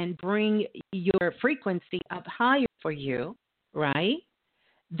energy and bring your frequency up higher for you, right?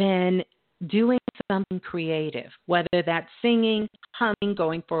 Than doing something creative, whether that's singing, humming,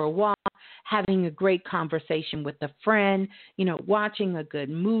 going for a walk, having a great conversation with a friend, watching a good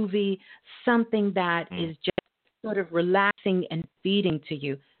movie, something that is just sort of relaxing and feeding to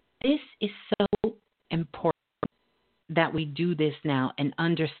you. This is so important that we do this now and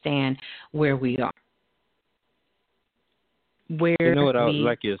understand where we are. Where you know what I would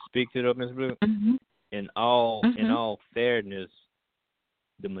like you to speak to, though, Ms. Blue? Mm-hmm. In all fairness,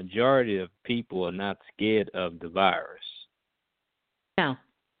 the majority of people are not scared of the virus. No.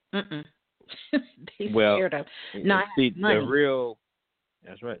 They're scared of not having money. The real,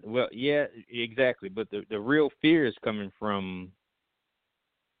 that's right. Well, yeah, exactly. But the real fear is coming from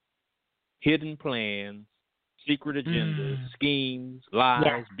hidden plans, secret agendas, schemes,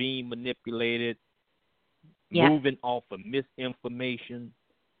 lies, being manipulated, moving off of misinformation.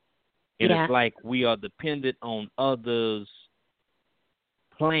 And it's like we are dependent on others'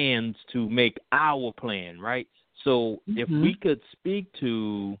 plans to make our plan, right? So if we could speak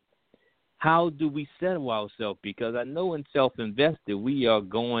to how do we settle ourselves, because I know in self-invested we are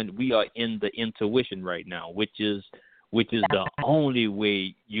in the intuition right now, which is the only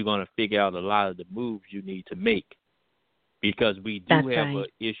way you're going to figure out a lot of the moves you need to make, because we do have an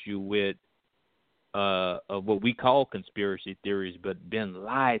issue with of what we call conspiracy theories, but been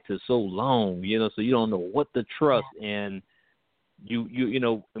lied to so long, so you don't know what to trust, and you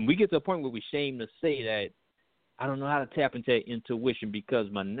know, and we get to a point where we're ashamed to say that I don't know how to tap into that intuition because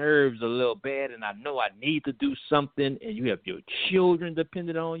my nerves are a little bad and I know I need to do something, and you have your children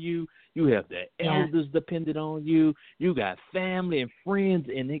dependent on you. You have the elders dependent on you. You got family and friends,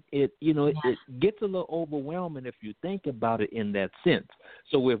 and it gets a little overwhelming if you think about it in that sense.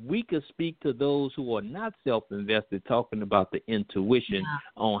 So if we could speak to those who are not self-invested, talking about the intuition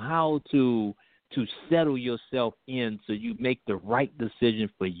on how to settle yourself in so you make the right decision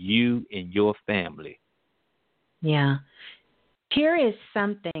for you and your family. Yeah. Here is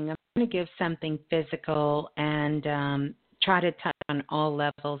something. I'm going to give something physical and try to touch on all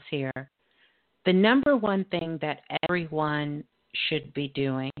levels here. The number one thing that everyone should be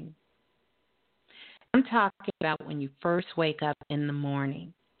doing, I'm talking about when you first wake up in the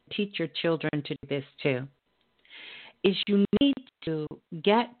morning, teach your children to do this too, is you need to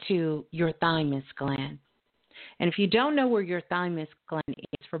get to your thymus gland. And if you don't know where your thymus gland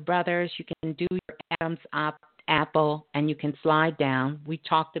is, for brothers, you can do your Adam's apple and you can slide down. We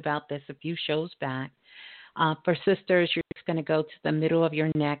talked about this a few shows back. For sisters, you're just going to go to the middle of your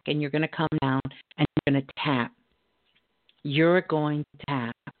neck and you're going to come down and you're going to tap. You're going to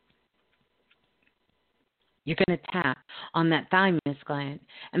tap. You're going to tap on that thymus gland.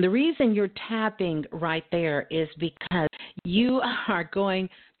 And the reason you're tapping right there is because you are going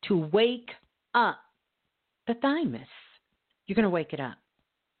to wake up the thymus. You're going to wake it up.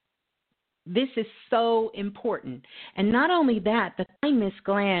 This is so important. And not only that, the thymus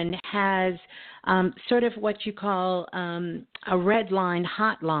gland has sort of what you call a red line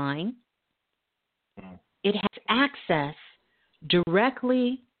hotline. It has access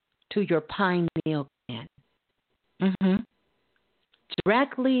directly to your pineal gland.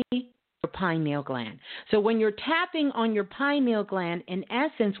 Directly your pineal gland. So when you're tapping on your pineal gland, in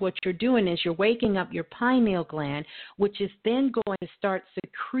essence, what you're doing is you're waking up your pineal gland, which is then going to start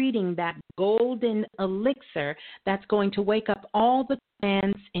secreting that golden elixir that's going to wake up all the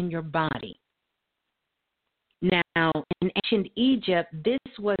glands in your body. Now, in ancient Egypt, this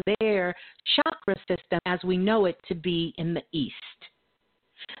was their chakra system as we know it to be in the East.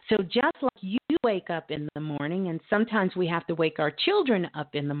 So just like you wake up in the morning, and sometimes we have to wake our children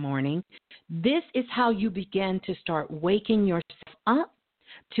up in the morning, this is how you begin to start waking yourself up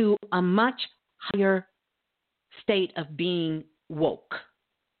to a much higher state of being woke.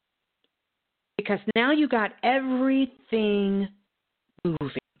 Because now you got everything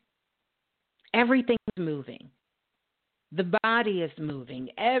moving. Everything is moving. The body is moving.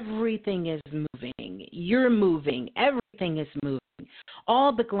 Everything is moving. You're moving. Everything is moving.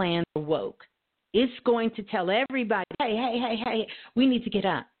 All the glands are woke. It's going to tell everybody, hey, we need to get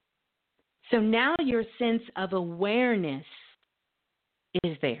up. So now your sense of awareness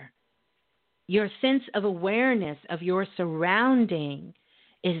is there. Your sense of awareness of your surrounding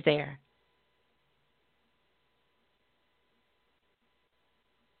is there.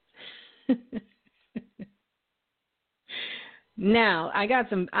 Now, I got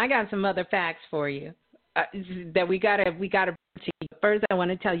some other facts for you that we gotta bring to you. First, I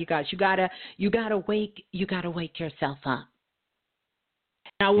want to tell you guys, you gotta wake yourself up.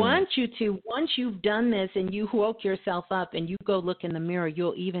 And I want you to, once you've done this and you woke yourself up and you go look in the mirror,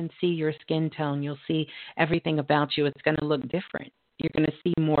 you'll even see your skin tone. You'll see everything about you. It's going to look different. You're going to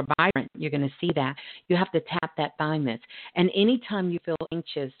see more vibrant. You're going to see that. You have to tap that thymus. And anytime you feel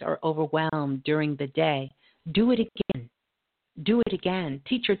anxious or overwhelmed during the day, do it again. Do it again.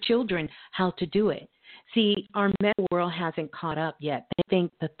 Teach your children how to do it. See, our medical world hasn't caught up yet. They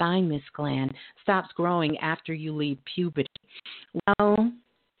think the thymus gland stops growing after you leave puberty. Well,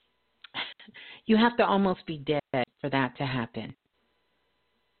 you have to almost be dead for that to happen.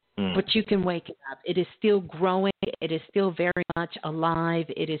 But you can wake it up. It is still growing. It is still very much alive.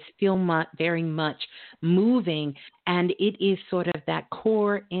 It is still very much moving. And it is sort of that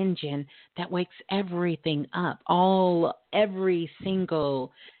core engine that wakes everything up. Every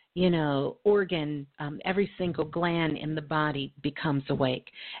single, organ, every single gland in the body becomes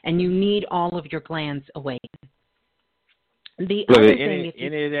awake. And you need all of your glands awake. The other thing,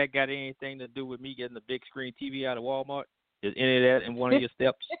 any of that got anything to do with me getting the big screen TV out of Walmart? Is any of that in one of your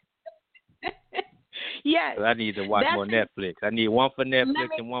steps? Yes. I need to watch more Netflix. I need one for Netflix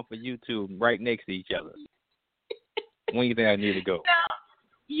and one for YouTube right next to each other. When do you think I need to go?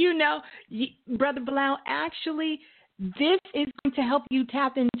 Brother Balah, actually, this is going to help you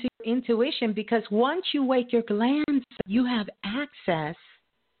tap into your intuition, because once you wake your glands, you have access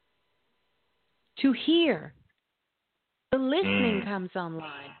to hear. The listening comes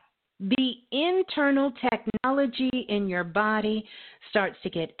online. The internal technology in your body starts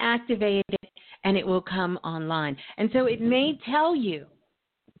to get activated, and it will come online. And so it may tell you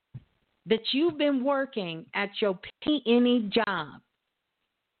that you've been working at your penny job,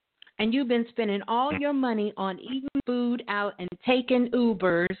 and you've been spending all your money on eating food out and taking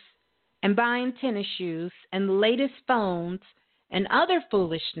Ubers and buying tennis shoes and the latest phones and other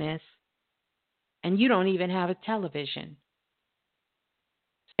foolishness, and you don't even have a television.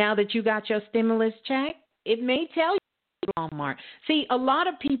 Now that you got your stimulus check, it may tell you Walmart. See, a lot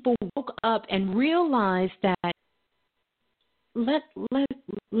of people woke up and realized that, let's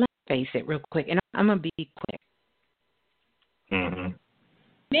face it real quick, and I'm going to be quick.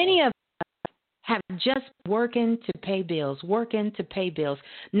 Many of us have just working to pay bills,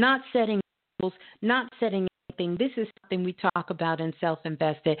 not setting goals, not setting anything. This is something we talk about in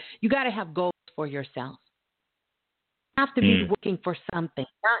Self-Invested. You got to have goals for yourself. You have to be working for something,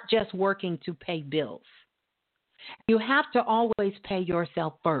 not just working to pay bills. You have to always pay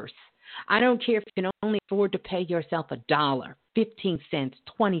yourself first. I don't care if you can only afford to pay yourself $1, 15 cents,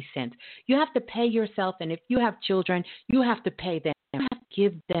 20 cents. You have to pay yourself, and if you have children, you have to pay them. You have to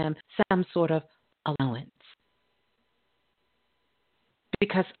give them some sort of allowance.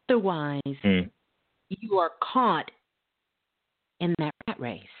 Because otherwise, you are caught in that rat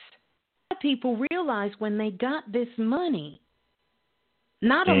race. People realize when they got this money,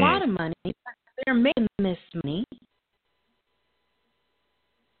 not a lot of money, but they're making this money,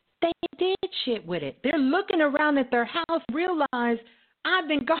 they did shit with it. They're looking around at their house, realize I've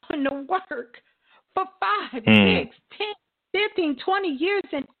been going to work for 5, 6, 10, 15, 20 years,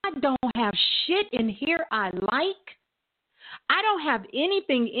 and I don't have shit in here I like. I don't have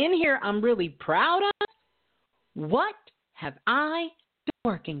anything in here I'm really proud of. What have I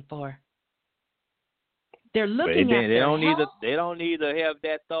been working for? They're looking at they don't need to. They don't need to have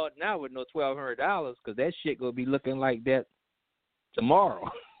that thought now with no $1,200 because that shit gonna be looking like that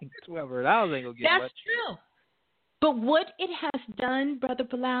tomorrow. $1,200 ain't gonna get much. That's true. But what it has done, Brother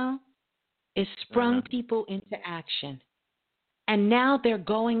Balah, is sprung people into action. And now they're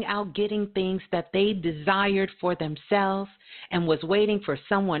going out getting things that they desired for themselves and was waiting for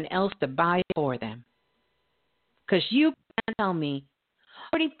someone else to buy it for them. Because you can't tell me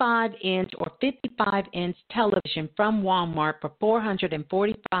 45-inch or 55-inch television from Walmart for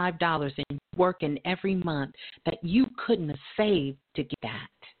 $445 and working every month that you couldn't have saved to get that.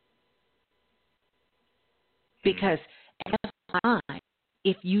 Because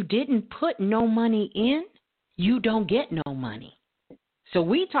if you didn't put no money in, you don't get no money. So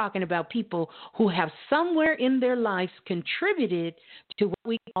we talking about people who have somewhere in their lives contributed to what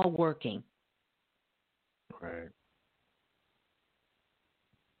we call working. Right.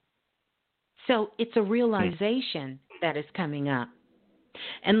 So it's a realization that is coming up.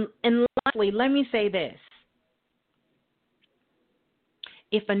 And lastly, let me say this.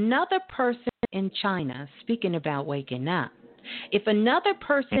 If another person in China, speaking about waking up, if another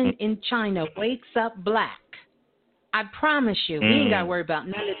person in China wakes up black, I promise you, we ain't got to worry about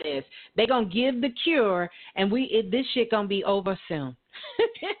none of this. They're going to give the cure, and this shit going to be over soon.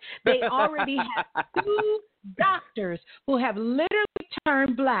 They already have 2 doctors who have literally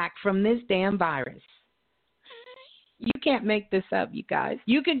turned black from this damn virus. You can't make this up, you guys.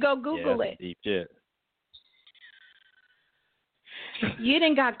 You can go Google it. Deep shit. You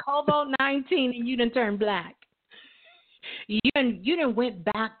done got COVID-19 and you done turned black. You done went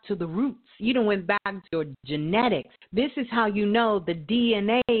back to the roots. You done went back to your genetics. This is how you know the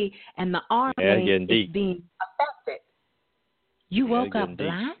DNA and the RNA is being affected. You woke up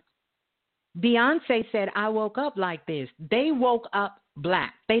black? Beyonce said, I woke up like this. They woke up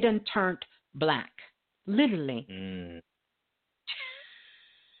black. They done turned black. Literally.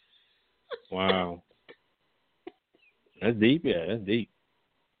 Wow. That's deep, yeah. That's deep.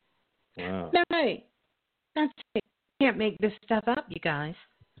 Wow. Right. That's it. Can't make this stuff up, you guys.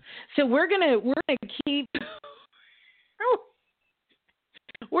 So we're gonna keep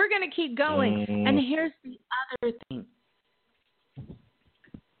going. And here's the other thing.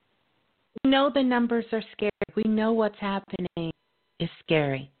 We know the numbers are scary. We know what's happening is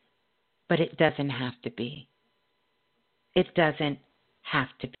scary, but it doesn't have to be. It doesn't have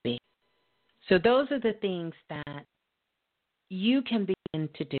to be. So those are the things that you can begin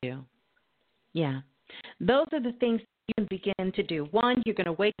to do. Yeah. Those are the things you can begin to do. One, you're going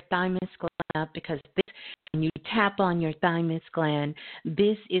to wake your thymus gland up because when you tap on your thymus gland,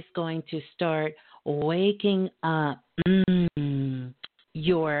 this is going to start waking up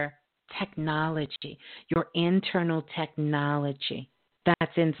your technology, your internal technology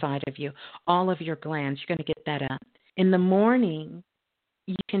that's inside of you. All of your glands, you're going to get that up. In the morning,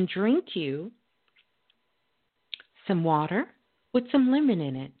 you can drink you some water with some lemon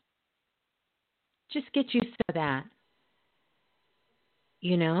in it. Just get used to that.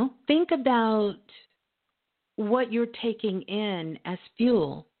 You know, think about what you're taking in as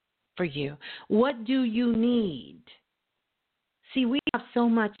fuel for you. What do you need? See, we have so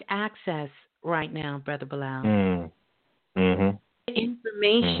much access right now, Brother Balah.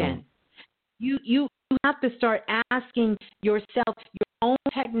 Information. You have to start asking yourself your own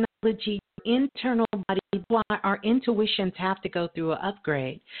technology, internal body. Why our intuitions have to go through an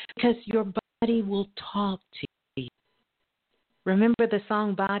upgrade, because your body will talk to you. Remember the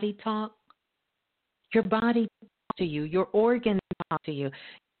song Body Talk? Your body talks to you. Your organs talk to you.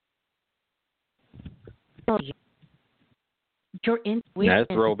 Your intuition. That's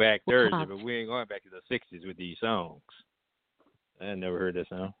Throwback Thursday, but we ain't going back to the 60s with these songs. I never heard that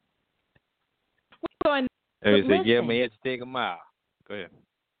song. They said, yeah, my head's take a mile. Go ahead.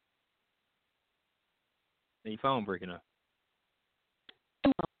 Your phone breaking up.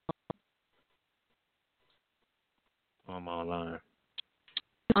 I'm online.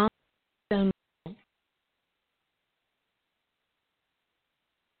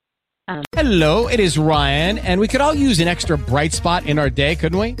 Hello, it is Ryan, and we could all use an extra bright spot in our day,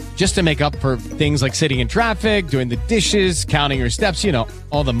 couldn't we? Just to make up for things like sitting in traffic, doing the dishes, counting your steps, you know,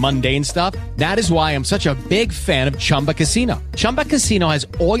 all the mundane stuff. That is why I'm such a big fan of Chumba Casino. Chumba Casino has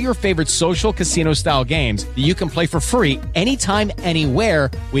all your favorite social casino-style games that you can play for free anytime, anywhere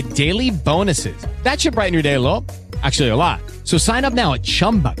with daily bonuses. That should brighten your day a little. Actually, a lot. So sign up now at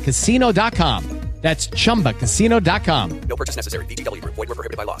ChumbaCasino.com. That's ChumbaCasino.com. No purchase necessary. VGW Group. Void where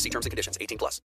prohibited by law. See terms and conditions. 18+.